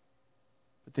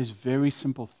 But there's very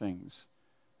simple things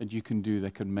that you can do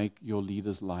that can make your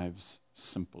leaders' lives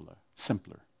simpler.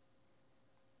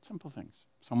 Simple things.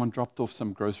 Someone dropped off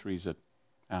some groceries at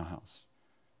our house.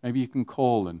 Maybe you can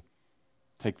call and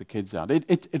take the kids out.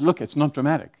 Look, it's not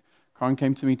dramatic. Karen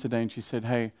came to me today and she said,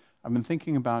 hey, I've been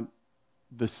thinking about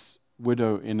this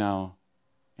widow in our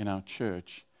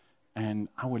church, and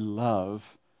I would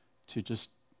love to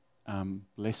just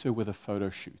bless her with a photo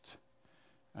shoot.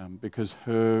 Because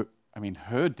her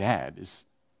dad is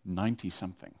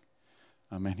 90-something,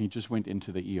 and he just went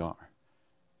into the ER.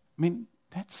 I mean,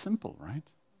 that's simple, right?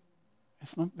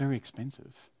 It's not very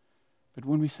expensive. But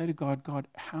when we say to God,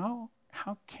 how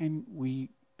can we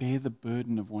bear the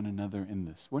burden of one another in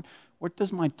this? What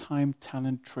does my time,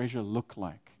 talent, treasure look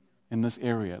like in this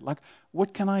area? Like,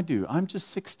 what can I do? I'm just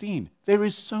 16. There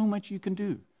is so much you can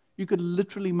do. You could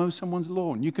literally mow someone's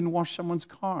lawn. You can wash someone's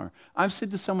car. I've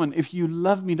said to someone, if you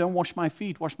love me, don't wash my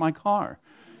feet, wash my car.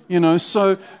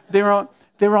 So there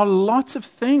are lots of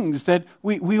things that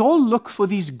we all look for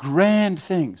these grand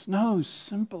things. No,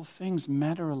 simple things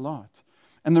matter a lot.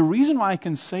 And the reason why I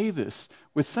can say this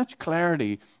with such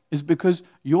clarity is because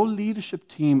your leadership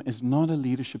team is not a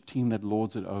leadership team that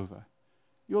lords it over.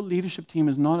 Your leadership team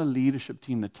is not a leadership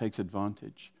team that takes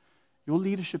advantage. Your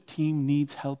leadership team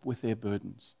needs help with their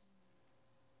burdens.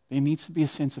 There needs to be a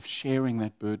sense of sharing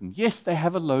that burden. Yes, they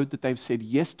have a load that they've said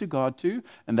yes to God to,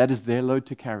 and that is their load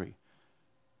to carry.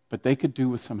 But they could do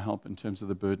with some help in terms of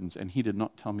the burdens, and he did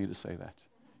not tell me to say that.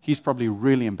 He's probably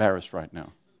really embarrassed right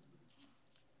now.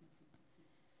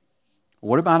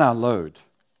 What about our load?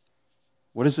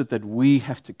 What is it that we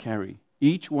have to carry?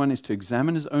 Each one is to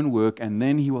examine his own work, and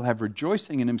then he will have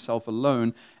rejoicing in himself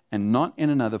alone and not in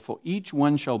another, for each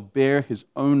one shall bear his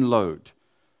own load.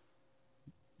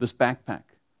 This backpack,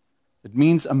 it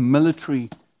means a military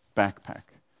backpack.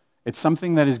 It's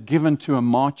something that is given to a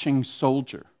marching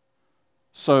soldier.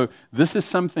 So this is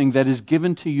something that is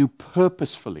given to you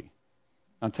purposefully.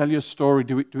 I'll tell you a story.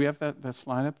 Do we have that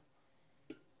slide up?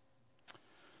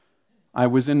 I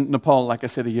was in Nepal, like I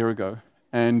said, a year ago,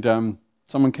 and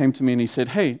someone came to me and he said,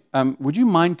 hey, would you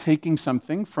mind taking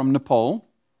something from Nepal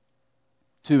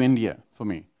to India for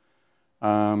me?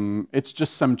 It's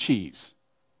just some cheese.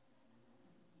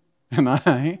 And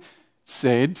I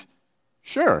said,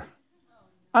 sure.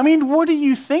 I mean, what do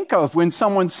you think of when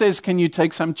someone says, can you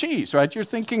take some cheese, right? You're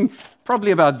thinking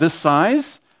probably about this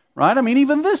size, right? I mean,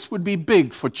 even this would be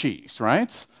big for cheese,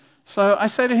 right? So I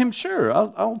say to him, sure,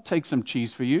 I'll take some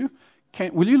cheese for you.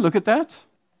 Will you look at that?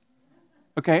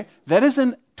 Okay, that is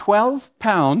a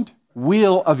 12-pound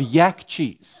wheel of yak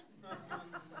cheese.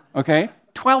 Okay,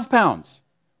 12 pounds,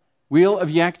 wheel of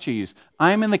yak cheese.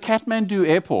 I'm in the Kathmandu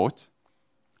airport.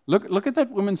 Look at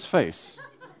that woman's face,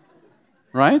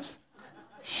 right?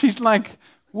 She's like,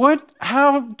 what?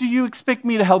 How do you expect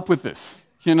me to help with this?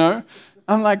 You know?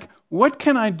 I'm like, what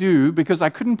can I do? Because I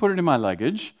couldn't put it in my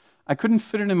luggage. I couldn't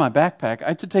fit it in my backpack. I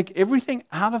had to take everything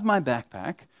out of my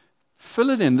backpack, fill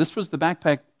it in. This was the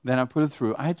backpack that I put it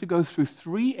through. I had to go through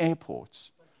 3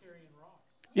 airports. It's like carrying rocks.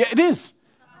 Yeah, it is.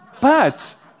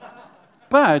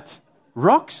 But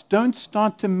rocks don't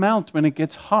start to melt when it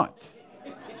gets hot.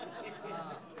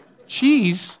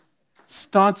 Cheese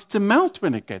starts to melt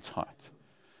when it gets hot.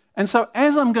 And so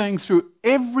as I'm going through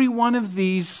every one of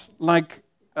these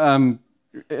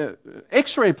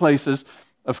X-ray places,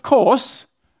 of course,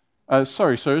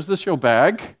 sorry, sir, is this your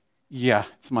bag? Yeah,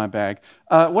 it's my bag.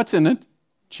 What's in it?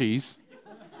 Cheese.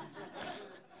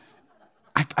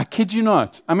 I kid you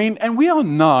not. I mean, and we are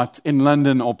not in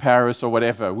London or Paris or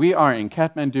whatever. We are in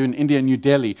Kathmandu, in India, New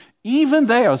Delhi. Even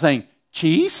they are saying,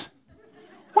 cheese?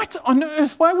 What on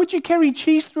earth? Why would you carry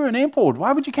cheese through an airport?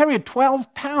 Why would you carry a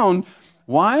 12-pound?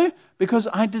 Why? Because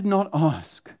I did not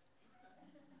ask.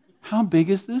 How big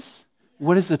is this?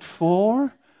 What is it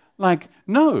for? Like,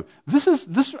 no.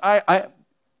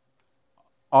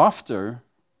 After,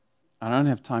 I don't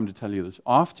have time to tell you this,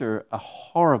 after a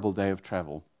horrible day of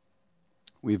travel,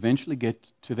 we eventually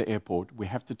get to the airport. We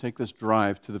have to take this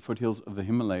drive to the foothills of the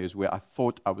Himalayas where I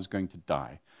thought I was going to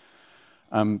die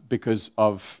because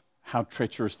of how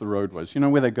treacherous the road was. You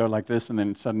know where they go like this and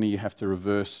then suddenly you have to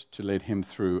reverse to let him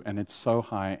through and it's so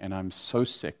high and I'm so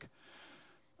sick.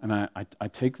 And I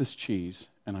take this cheese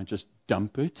and I just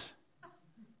dump it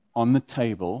on the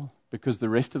table because the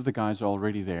rest of the guys are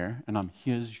already there and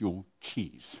here's your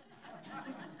cheese.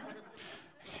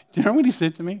 Do you know what he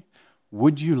said to me?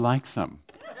 Would you like some?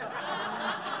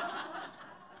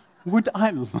 Would I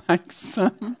like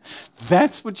some?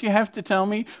 That's what you have to tell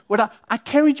me? I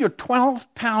carried your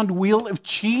 12-pound wheel of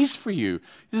cheese for you.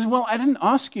 He says, well, I didn't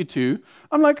ask you to.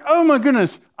 I'm like, oh my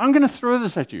goodness, I'm going to throw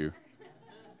this at you.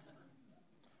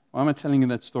 Why am I telling you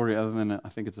that story other than I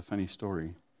think it's a funny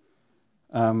story?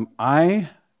 I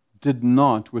did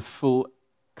not, with full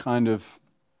kind of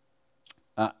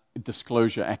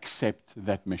disclosure, accept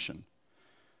that mission.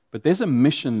 But there's a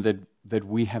mission that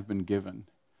we have been given.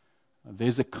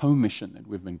 There's a commission that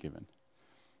we've been given.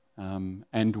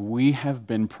 And we have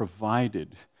been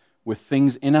provided with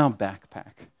things in our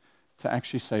backpack to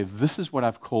actually say, this is what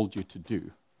I've called you to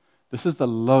do. This is the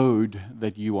load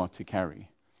that you are to carry.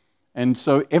 And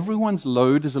so everyone's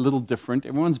load is a little different.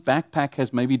 Everyone's backpack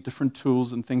has maybe different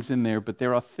tools and things in there, but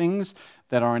there are things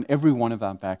that are in every one of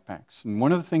our backpacks. And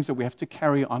one of the things that we have to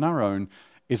carry on our own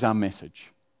is our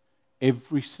message.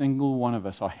 Every single one of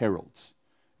us are heralds.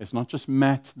 It's not just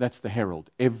Matt, that's the herald.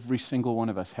 Every single one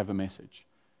of us have a message.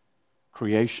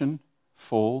 Creation,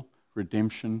 fall,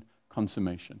 redemption,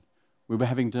 consummation. We were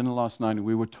having dinner last night and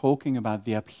we were talking about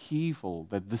the upheaval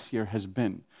that this year has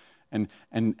been. And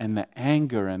the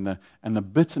anger and the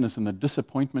bitterness and the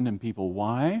disappointment in people.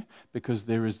 Why? Because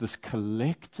there is this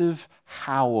collective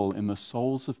howl in the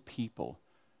souls of people.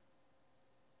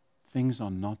 Things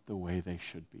are not the way they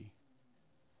should be.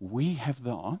 We have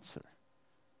the answer.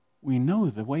 We know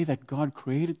the way that God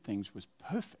created things was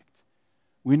perfect.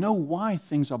 We know why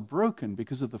things are broken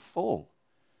because of the fall.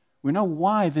 We know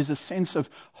why. There's a sense of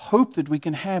hope that we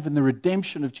can have in the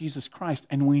redemption of Jesus Christ.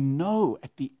 And we know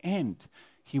at the end,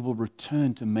 He will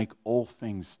return to make all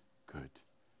things good.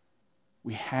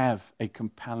 We have a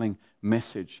compelling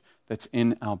message that's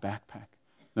in our backpack.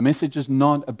 The message is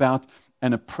not about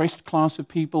an oppressed class of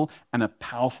people and a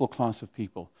powerful class of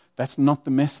people. That's not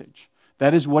the message.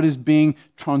 That is what is being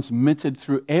transmitted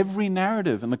through every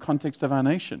narrative in the context of our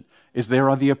nation, is there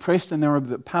are the oppressed and there are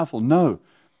the powerful. No.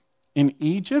 In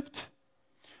Egypt,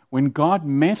 when God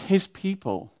met His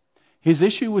people, His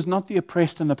issue was not the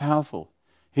oppressed and the powerful.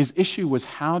 His issue was,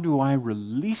 how do I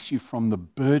release you from the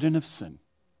burden of sin?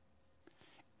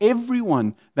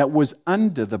 Everyone that was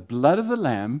under the blood of the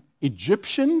Lamb,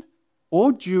 Egyptian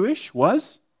or Jewish,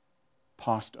 was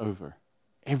passed over.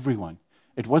 Everyone.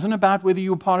 It wasn't about whether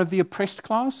you were part of the oppressed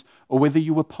class or whether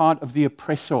you were part of the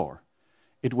oppressor.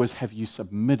 It was, have you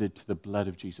submitted to the blood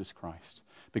of Jesus Christ?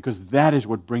 Because that is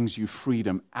what brings you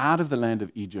freedom out of the land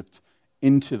of Egypt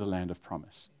into the land of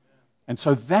promise. And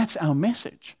so that's our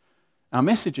message. Our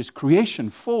message is creation,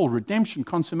 fall, redemption,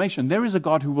 consummation. There is a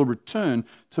God who will return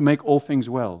to make all things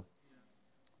well.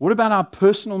 What about our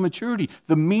personal maturity?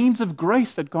 The means of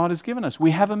grace that God has given us.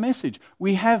 We have a message.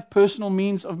 We have personal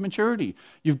means of maturity.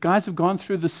 You guys have gone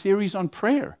through the series on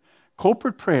prayer.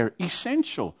 Corporate prayer,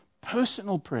 essential.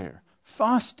 Personal prayer,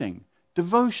 fasting,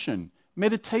 devotion,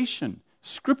 meditation,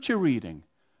 scripture reading.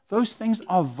 Those things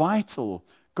are vital.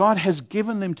 God has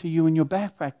given them to you in your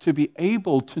backpack to be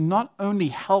able to not only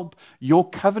help your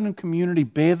covenant community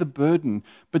bear the burden,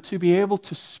 but to be able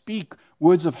to speak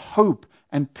words of hope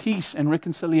and peace and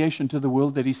reconciliation to the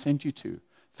world that He sent you to.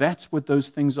 That's what those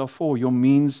things are for, your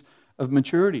means of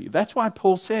maturity. That's why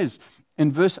Paul says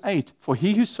in verse 8, for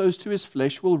he who sows to his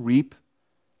flesh will reap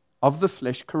of the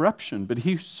flesh corruption, but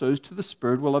he who sows to the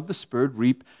Spirit will of the Spirit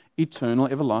reap eternal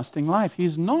everlasting life.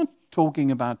 He's not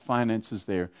talking about finances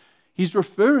there. He's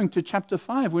referring to chapter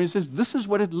 5 where he says this is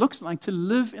what it looks like to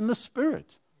live in the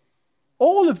Spirit.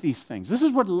 All of these things. This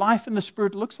is what life in the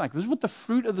Spirit looks like. This is what the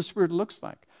fruit of the Spirit looks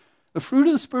like. The fruit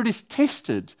of the Spirit is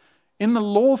tested in the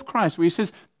law of Christ, where he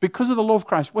says, because of the law of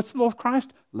Christ. What's the law of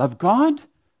Christ? Love God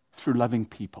through loving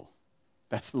people.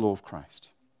 That's the law of Christ.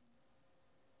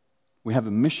 We have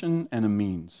a mission and a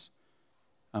means.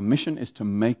 Our mission is to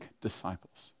make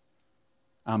disciples.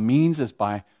 Our means is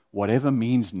by whatever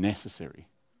means necessary.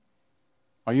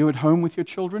 Are you at home with your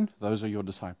children? Those are your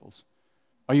disciples.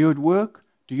 Are you at work?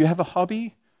 Do you have a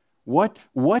hobby? What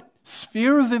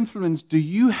sphere of influence do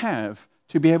you have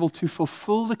to be able to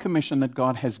fulfill the commission that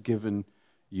God has given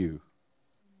you?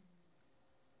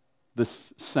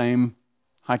 This same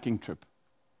hiking trip,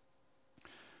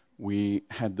 we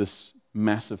had this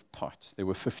massive pot. There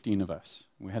were 15 of us.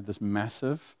 We had this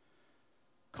massive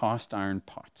cast iron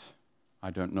pot.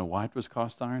 I don't know why it was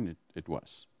cast iron. It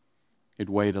was. It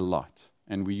weighed a lot.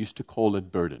 And we used to call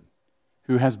it burden.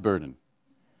 Who has burden?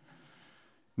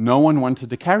 No one wanted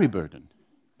to carry burden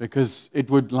because it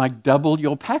would like double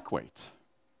your pack weight.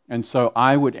 And so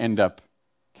I would end up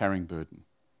carrying burden.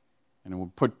 And it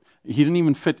would he didn't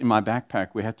even fit in my backpack.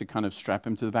 We had to kind of strap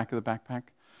him to the back of the backpack.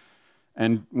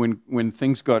 And when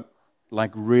things got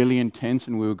like really intense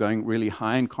and we were going really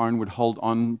high and Karen would hold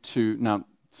on to, now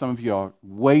some of you are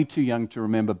way too young to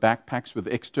remember backpacks with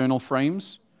external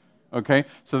frames. Okay,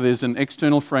 so there's an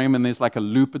external frame and there's like a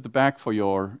loop at the back for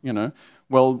your,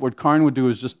 Well, what Karen would do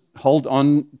is just hold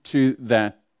on to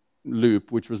that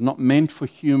loop, which was not meant for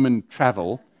human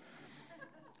travel.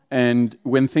 And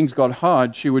when things got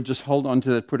hard, she would just hold on to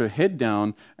that, put her head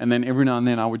down, and then every now and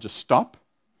then I would just stop,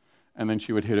 and then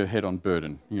she would hit her head on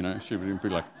burden. She would be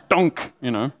like, donk,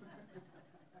 Do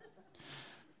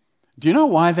you know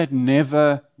why that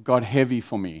never got heavy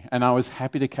for me? And I was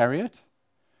happy to carry it?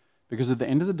 Because at the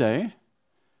end of the day,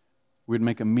 we'd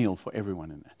make a meal for everyone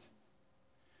in that.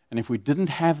 And if we didn't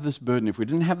have this burden, if we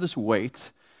didn't have this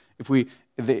weight, if we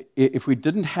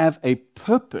didn't have a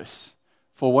purpose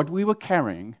for what we were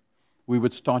carrying, we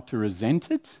would start to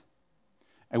resent it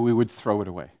and we would throw it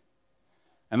away.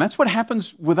 And that's what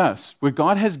happens with us, where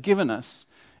God has given us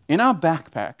in our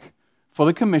backpack for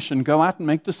the commission, go out and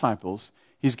make disciples.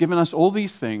 He's given us all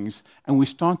these things, and we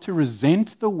start to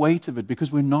resent the weight of it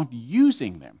because we're not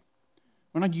using them.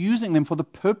 We're not using them for the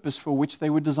purpose for which they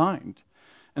were designed.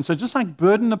 And so just like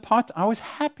bird in the pot, I was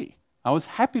happy. I was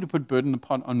happy to put bird in the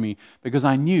pot on me because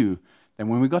I knew that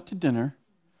when we got to dinner,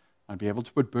 I'd be able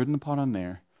to put bird in the pot on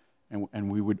there, and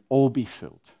we would all be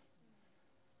filled.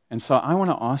 And so I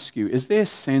want to ask you, is there a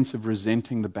sense of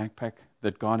resenting the backpack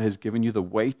that God has given you, the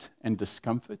weight and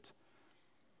discomfort?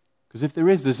 Because if there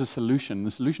is, there's a solution.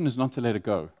 The solution is not to let it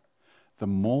go. The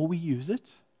more we use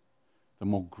it, the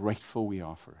more grateful we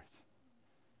are for it.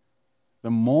 The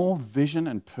more vision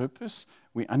and purpose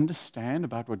we understand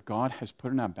about what God has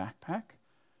put in our backpack,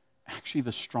 actually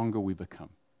the stronger we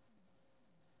become.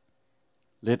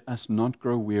 Let us not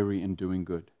grow weary in doing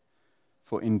good,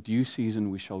 for in due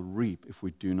season we shall reap if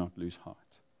we do not lose heart.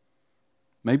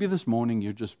 Maybe this morning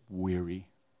you're just weary.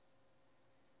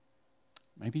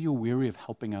 Maybe you're weary of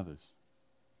helping others.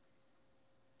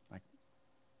 Like,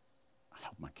 I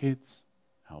help my kids,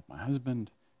 I help my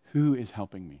husband. Who is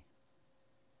helping me?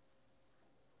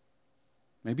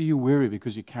 Maybe you're weary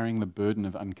because you're carrying the burden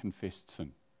of unconfessed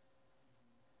sin.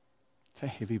 It's a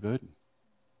heavy burden.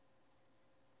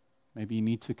 Maybe you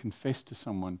need to confess to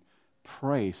someone,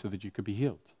 pray so that you could be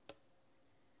healed.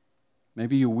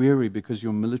 Maybe you're weary because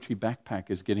your military backpack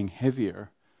is getting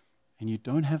heavier and you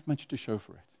don't have much to show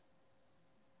for it.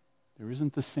 There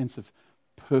isn't the sense of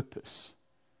purpose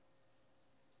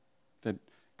that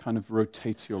kind of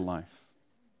rotates your life.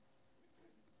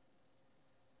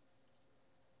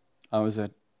 I was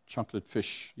at Chocolate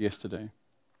Fish yesterday,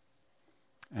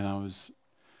 and I was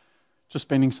just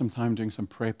spending some time doing some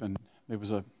prep, and there was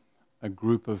a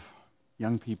group of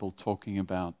young people talking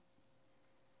about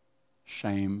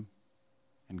shame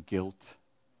and guilt.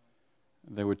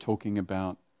 They were talking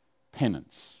about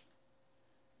penance.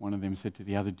 One of them said to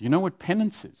the other, "Do you know what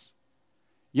penance is?"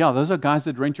 "Yeah, those are guys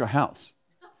that rent your house."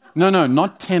 No,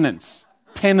 not tenants.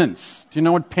 Penance. Do you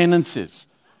know what penance is?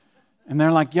 And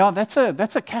they're like, "Yeah, that's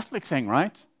a Catholic thing,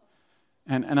 right?"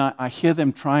 And I hear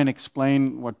them try and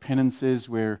explain what penance is,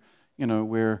 where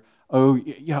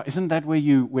isn't that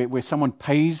where someone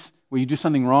pays, where you do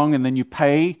something wrong and then you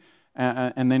pay,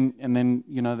 and then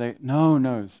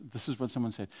no, this is what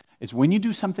someone said. It's when you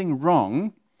do something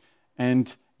wrong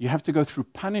and you have to go through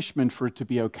punishment for it to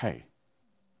be okay.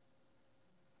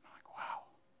 I'm like, wow.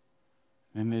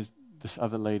 And then there's this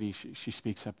other lady, she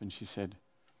speaks up and she said,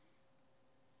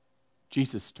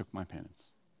 "Jesus took my penance.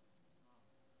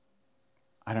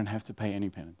 I don't have to pay any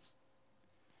penance.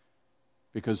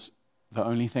 Because the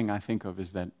only thing I think of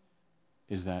is that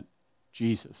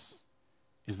Jesus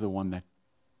is the one that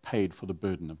paid for the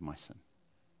burden of my sin."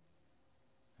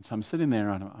 And so I'm sitting there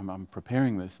and I'm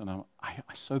preparing this, and I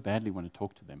so badly want to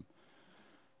talk to them.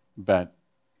 But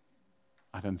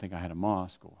I don't think I had a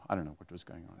mask, or I don't know what was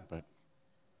going on.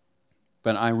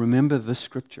 But I remember this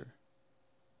scripture.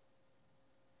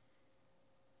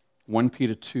 1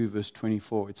 Peter 2, verse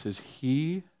 24, it says,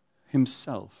 "He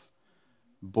himself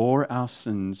bore our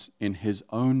sins in his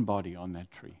own body on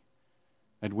that tree."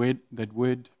 That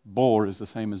word bore is the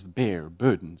same as bear,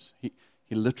 burdens.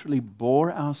 He literally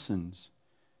bore our sins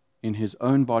in his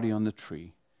own body on the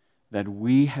tree, that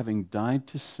we, having died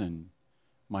to sin,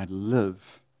 might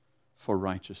live for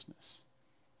righteousness.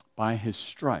 By his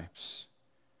stripes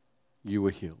you were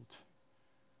healed.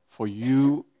 For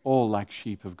you all like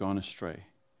sheep have gone astray,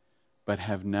 but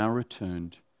have now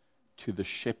returned to the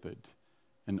shepherd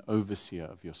and overseer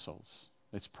of your souls.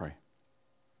 Let's pray.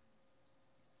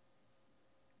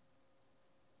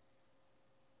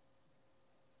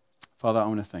 Father, I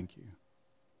want to thank you.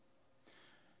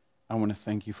 I want to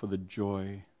thank you for the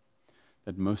joy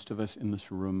that most of us in this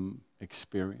room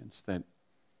experience, that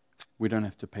we don't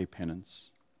have to pay penance,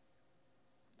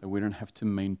 that we don't have to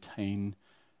maintain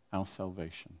our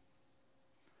salvation,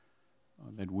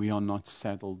 that we are not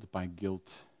saddled by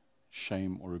guilt,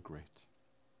 shame, or regret,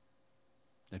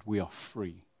 that we are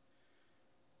free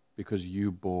because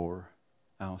you bore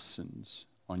our sins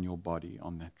on your body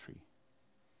on that tree.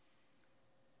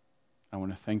 I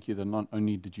want to thank you that not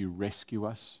only did you rescue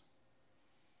us,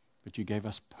 but you gave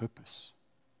us purpose.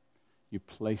 You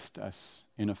placed us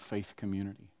in a faith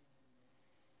community.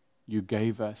 You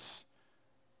gave us,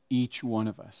 each one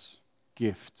of us,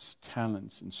 gifts,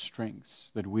 talents, and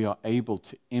strengths that we are able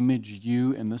to image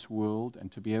you in this world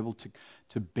and to be able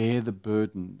to bear the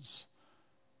burdens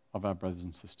of our brothers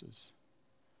and sisters.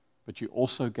 But you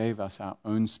also gave us our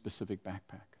own specific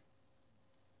backpack.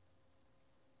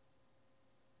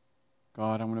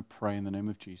 God, I want to pray in the name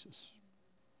of Jesus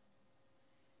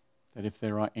that if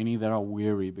there are any that are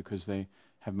weary because they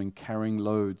have been carrying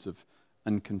loads of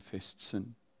unconfessed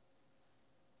sin,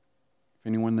 if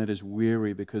anyone that is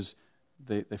weary because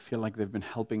they feel like they've been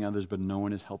helping others but no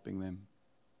one is helping them,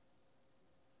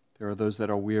 there are those that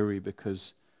are weary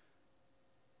because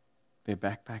their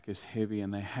backpack is heavy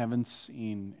and they haven't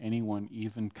seen anyone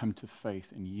even come to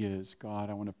faith in years. God,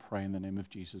 I want to pray in the name of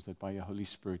Jesus that by your Holy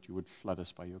Spirit you would flood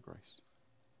us by your grace.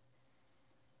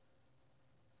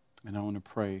 And I want to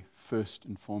pray first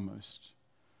and foremost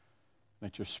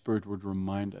that your Spirit would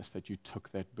remind us that you took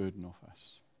that burden off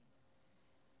us.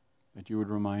 That you would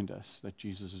remind us that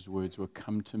Jesus' words were,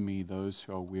 "Come to me, those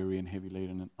who are weary and heavy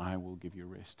laden, and I will give you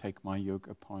rest. Take my yoke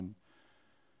upon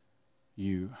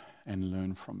you and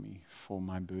learn from me, for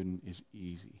my burden is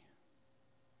easy.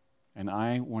 And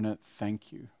I want to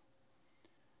thank you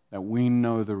that we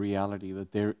know the reality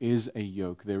that there is a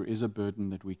yoke, there is a burden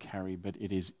that we carry, but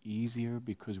it is easier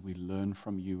because we learn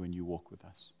from you and you walk with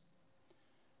us.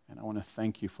 And I want to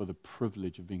thank you for the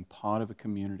privilege of being part of a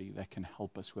community that can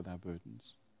help us with our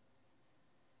burdens.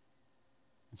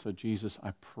 And so, Jesus,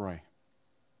 I pray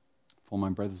for my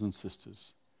brothers and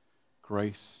sisters,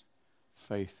 grace,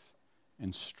 faith,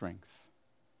 and strength.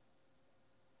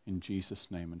 In Jesus'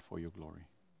 name and for your glory.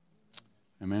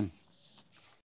 Amen.